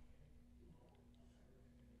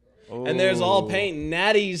 Oh. And there's all paint.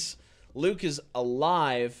 Natty's. Luke is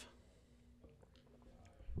alive.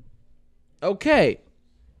 Okay.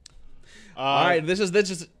 All right. This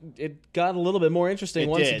is it got a little bit more interesting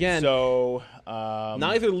once again. So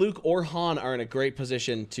neither Luke or Han are in a great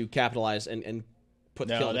position to capitalize and put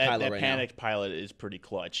kill to Kylo that right panicked pilot is pretty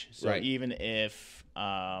clutch. So Right. even if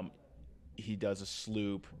he does a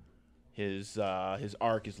sloop, his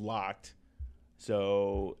arc is locked.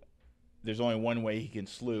 So there's only one way he can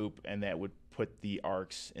sloop, and that would put the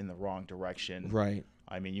arcs in the wrong direction. now. Right.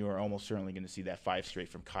 I mean, you are almost certainly going to see that 5 straight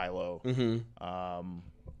from Kylo. Mm-hmm.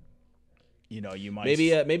 You might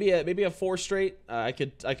Maybe a 4 straight. I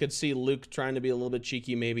could see Luke trying to be a little bit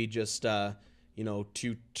cheeky, maybe just to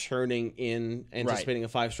turning in, anticipating a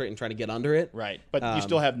 5 straight and trying to get under it. Right, but you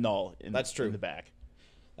still have Null That's true. in the back.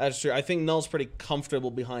 That's true. I think Null's pretty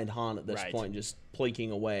comfortable behind Han at this Right. point, just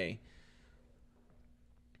plaking away.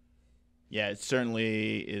 Yeah, it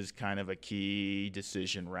certainly is kind of a key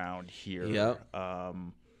decision round here. Yep.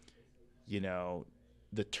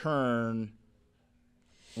 The turn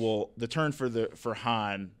for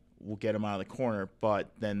Han will get him out of the corner,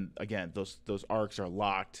 but then again, those arcs are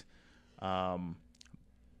locked,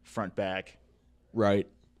 front back. Right.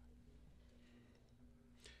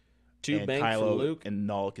 2 And bank Kylo for Luke. and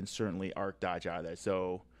Null can certainly arc dodge out of that.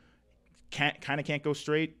 So can't go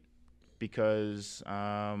straight because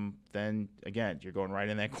then again you're going right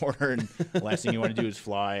in that corner, and the last thing you want to do is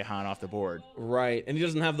fly Han off the board. Right, and he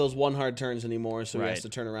doesn't have those 1 hard turns anymore, so he has Right. to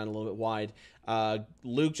turn around a little bit wide.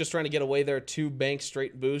 Luke just trying to get away there. 2 bank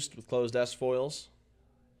straight boost with closed S foils.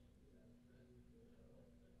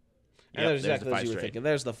 And Yep, there's there's exactly the as 5 you were straight. thinking.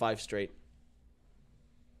 There's the 5 straight.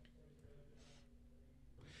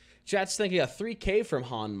 Chat's thinking a 3K from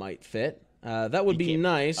Han might fit. That would be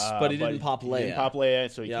nice, but he didn't pop Leia. He didn't pop Leia,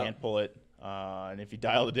 so he Yep. can't pull it. And if he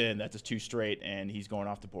dialed it in, that's a 2 straight, and he's going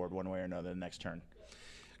off the board one way or another the next turn.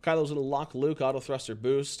 Kylo's going to lock Luke, auto thruster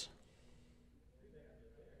boost.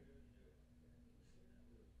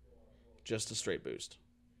 Just a straight boost.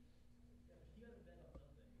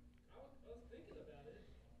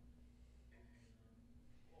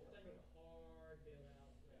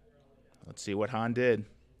 Let's see what Han did.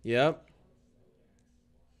 Yep.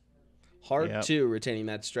 Hard Yep. 2 retaining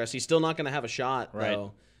that stress. He's still not going to have a shot, Right.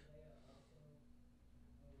 though.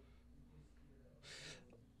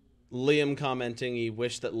 Liam commenting he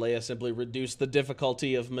wished that Leia simply reduced the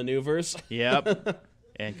difficulty of maneuvers. Yep.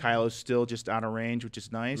 And Kylo's still just out of range, which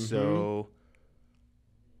is nice. So,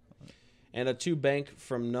 and a 2 bank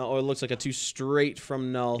from null, or it looks like a 2 straight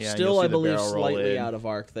from null. Yeah, Still, you'll see I the believe, barrel roll slightly in. out of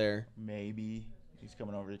arc there. maybe he's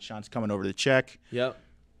coming over. Sean's coming over to check. Yep.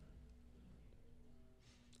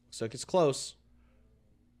 Looks like it's close.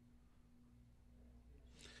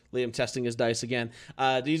 Liam testing his dice again.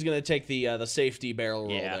 He's going to take the safety barrel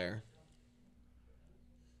roll there.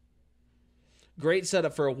 Great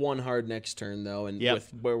setup for a 1 hard next turn, though, and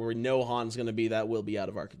with where we know Han's going to be, that will be out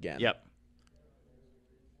of arc again. Yep.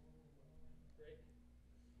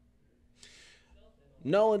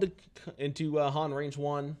 Null into Han range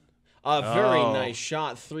 1. Very nice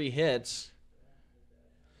shot. 3 hits.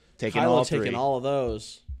 Taking Kylo all 3. taking all of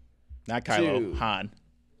those. Not Kylo, 2. Han.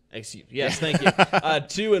 Excuse me. Yes, thank you.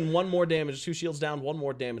 2 and 1 more damage. 2 shields down, 1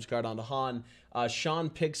 more damage card onto Han. Sean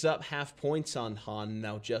picks up half points on Han,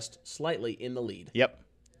 now just slightly in the lead. Yep.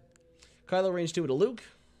 Kylo range 2 to Luke.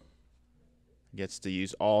 Gets to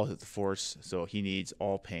use all the Force, so he needs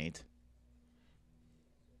all paint.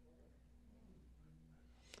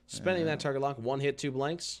 Spending that target lock. 1 hit, 2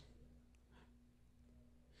 blanks.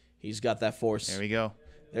 He's got that Force. There we go.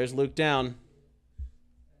 There's Luke down.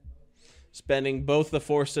 Spending both the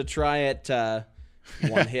Force to try it.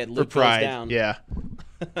 1 hit. Luke goes down. Yeah.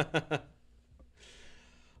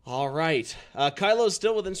 All right. Kylo's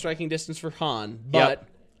still within striking distance for Han, but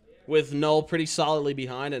with Null pretty solidly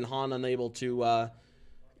behind and Han unable to.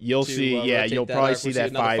 You'll see. Yeah, you'll probably see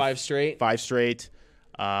that 5 straight. 5 straight.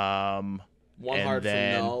 1 hard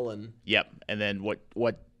from Null and. Yep, and then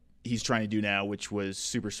what he's trying to do now, which was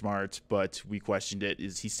super smart, but we questioned it,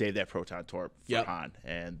 is he saved that proton torp for Han,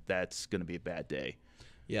 and that's going to be a bad day.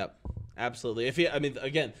 Yep, absolutely.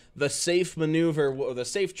 Again, the safe maneuver, or the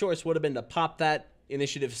safe choice would have been to pop that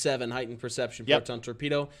Initiative 7 heightened perception proton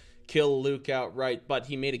torpedo, kill Luke outright, but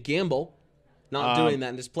he made a gamble, not doing that,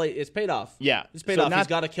 and it's paid off. Yeah, it's paid off. He's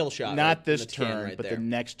got a kill shot. Not this turn, but the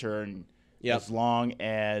next turn. Yep. As long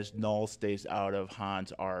as Null stays out of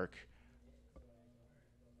Han's arc,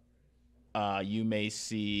 you may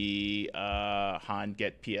see Han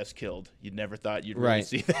get PS killed. You never thought you'd really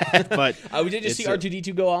see that, but we did just see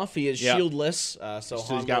R2-D2 go off. He is shieldless, so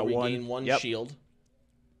Han he's got will regain 1 shield.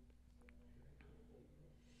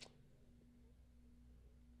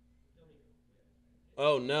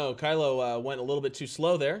 Oh no, Kylo went a little bit too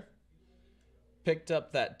slow there. Picked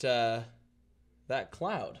up that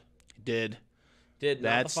cloud. Did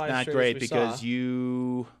that's not great because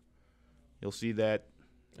you'll see that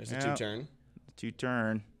there's a 2-turn.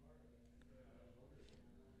 2-turn.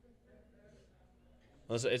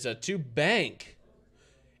 It's a 2 bank.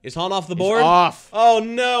 Is Han off the board? He's off. Oh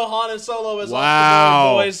no, Han and Solo is off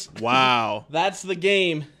the board, boys. Wow. That's the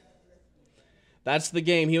game. That's the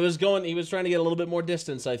game. He was trying to get a little bit more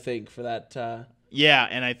distance, I think, for that. Yeah,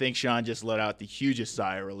 and I think Sean just let out the hugest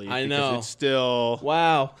sigh of relief. I know. It's still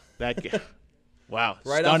wow. Wow.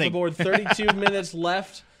 Right stunning. off the board. 32 minutes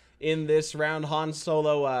left in this round. Han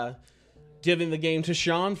Solo giving the game to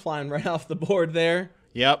Sean, flying right off the board there.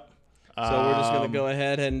 Yep. So we're just going to go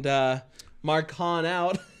ahead and mark Han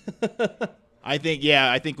out. I think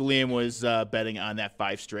Liam was betting on that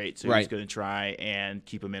 5 straight, so he's going to try and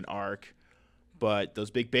keep him in arc. But those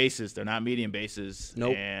big bases, they're not medium bases.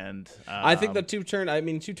 Nope. And I think the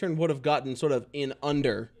 2-turn would have gotten sort of in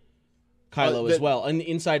under Kylo as well, and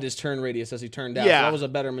inside his turn radius as he turned out. Yeah. So that was a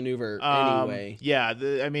better maneuver anyway. Yeah,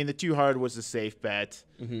 the 2 hard was a safe bet.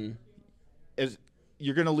 Mm-hmm.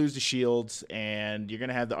 You're going to lose the shields, and you're going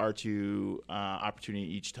to have the R2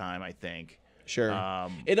 opportunity each time, I think. Sure.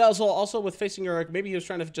 It also with facing your arc, maybe he was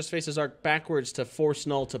trying to just face his arc backwards to force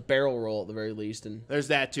Null to barrel roll at the very least. And there's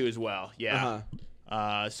that too as well. Yeah.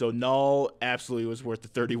 So Null absolutely was worth the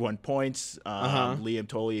 31 points. Liam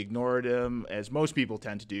totally ignored him, as most people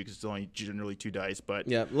tend to do because it's only generally 2 dice. But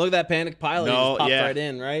yeah, look at that Panic Pilot. He just popped right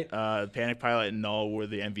in, right? Panic Pilot and Null were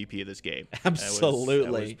the MVP of this game. Absolutely.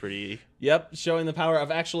 That was pretty. Yep, showing the power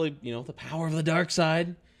of actually, the power of the dark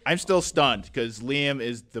side. I'm still stunned because Liam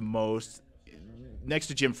is the most. Next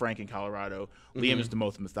to Jim Frank in Colorado, Liam is the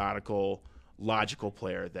most methodical, logical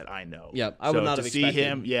player that I know. Yeah, I would not have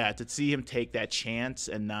expected. To see him take that chance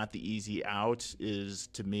and not the easy out is,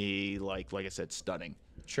 to me, like I said, stunning.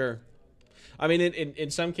 Sure. I mean,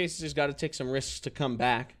 in some cases, he's got to take some risks to come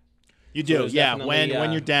back. You do, yeah.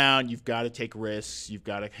 When you're down, you've got to take risks. You've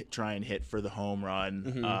got to try and hit for the home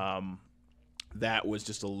run. that was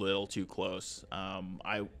just a little too close.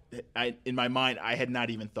 I in my mind, I had not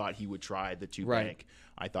even thought he would try the 2 bank.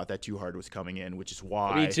 I thought that 2 hard was coming in, which is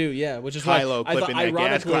why. Me too, yeah. Which is Kylo why I thought, clipping that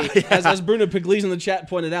ironically, gas as Bruno Pugliese in the chat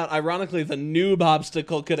pointed out, ironically, the noob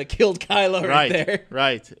obstacle could have killed Kylo right there.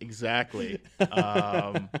 Right, exactly.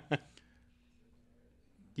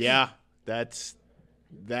 Yeah, that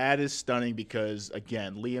is stunning because,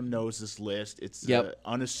 again, Liam knows this list. It's an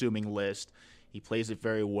unassuming list. He plays it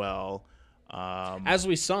very well. As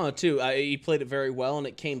we saw, too, he played it very well, and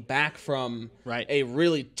it came back from a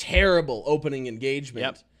really terrible opening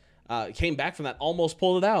engagement. Came back from that, almost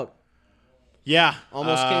pulled it out. Yeah.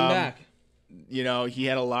 Almost came back. You know, he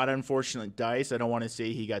had a lot of unfortunate dice. I don't want to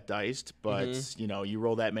say he got diced, but, you know, you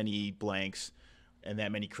roll that many blanks and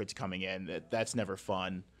that many crits coming in, that's never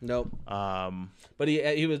fun. Nope. But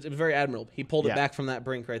it was very admirable. He pulled it back from that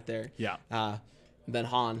brink right there. Yeah. Then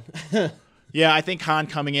Han. Yeah, I think Han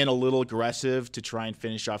coming in a little aggressive to try and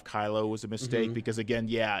finish off Kylo was a mistake because, again,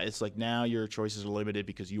 it's like now your choices are limited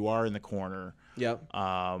because you are in the corner. Yep.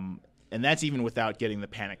 And that's even without getting the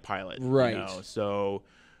panic pilot. Right. You know? So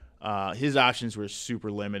his options were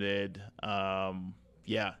super limited.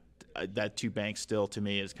 Yeah, that 2 banks still to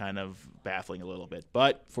me is kind of baffling a little bit.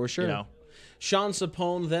 But for sure. You know, Sean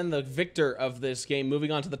Sapone, then the victor of this game,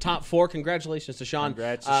 moving on to the top 4. Congratulations to Sean.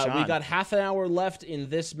 Congrats to Sean. We got half an hour left in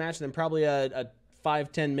this match, and then probably a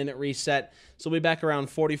 5-10 minute reset. So we'll be back around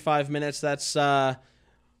 45 minutes. That's just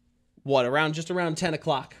around 10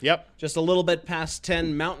 o'clock. Yep. Just a little bit past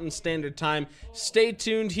 10 Mountain Standard Time. Stay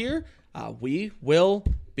tuned here. We will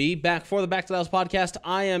be back for the Back to the House podcast.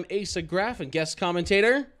 I am Asa Graff and guest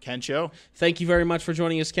commentator Ken Cho. Thank you very much for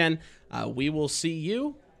joining us, Ken. We will see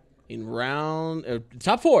you in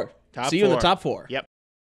top 4. See you in the top 4. Yep.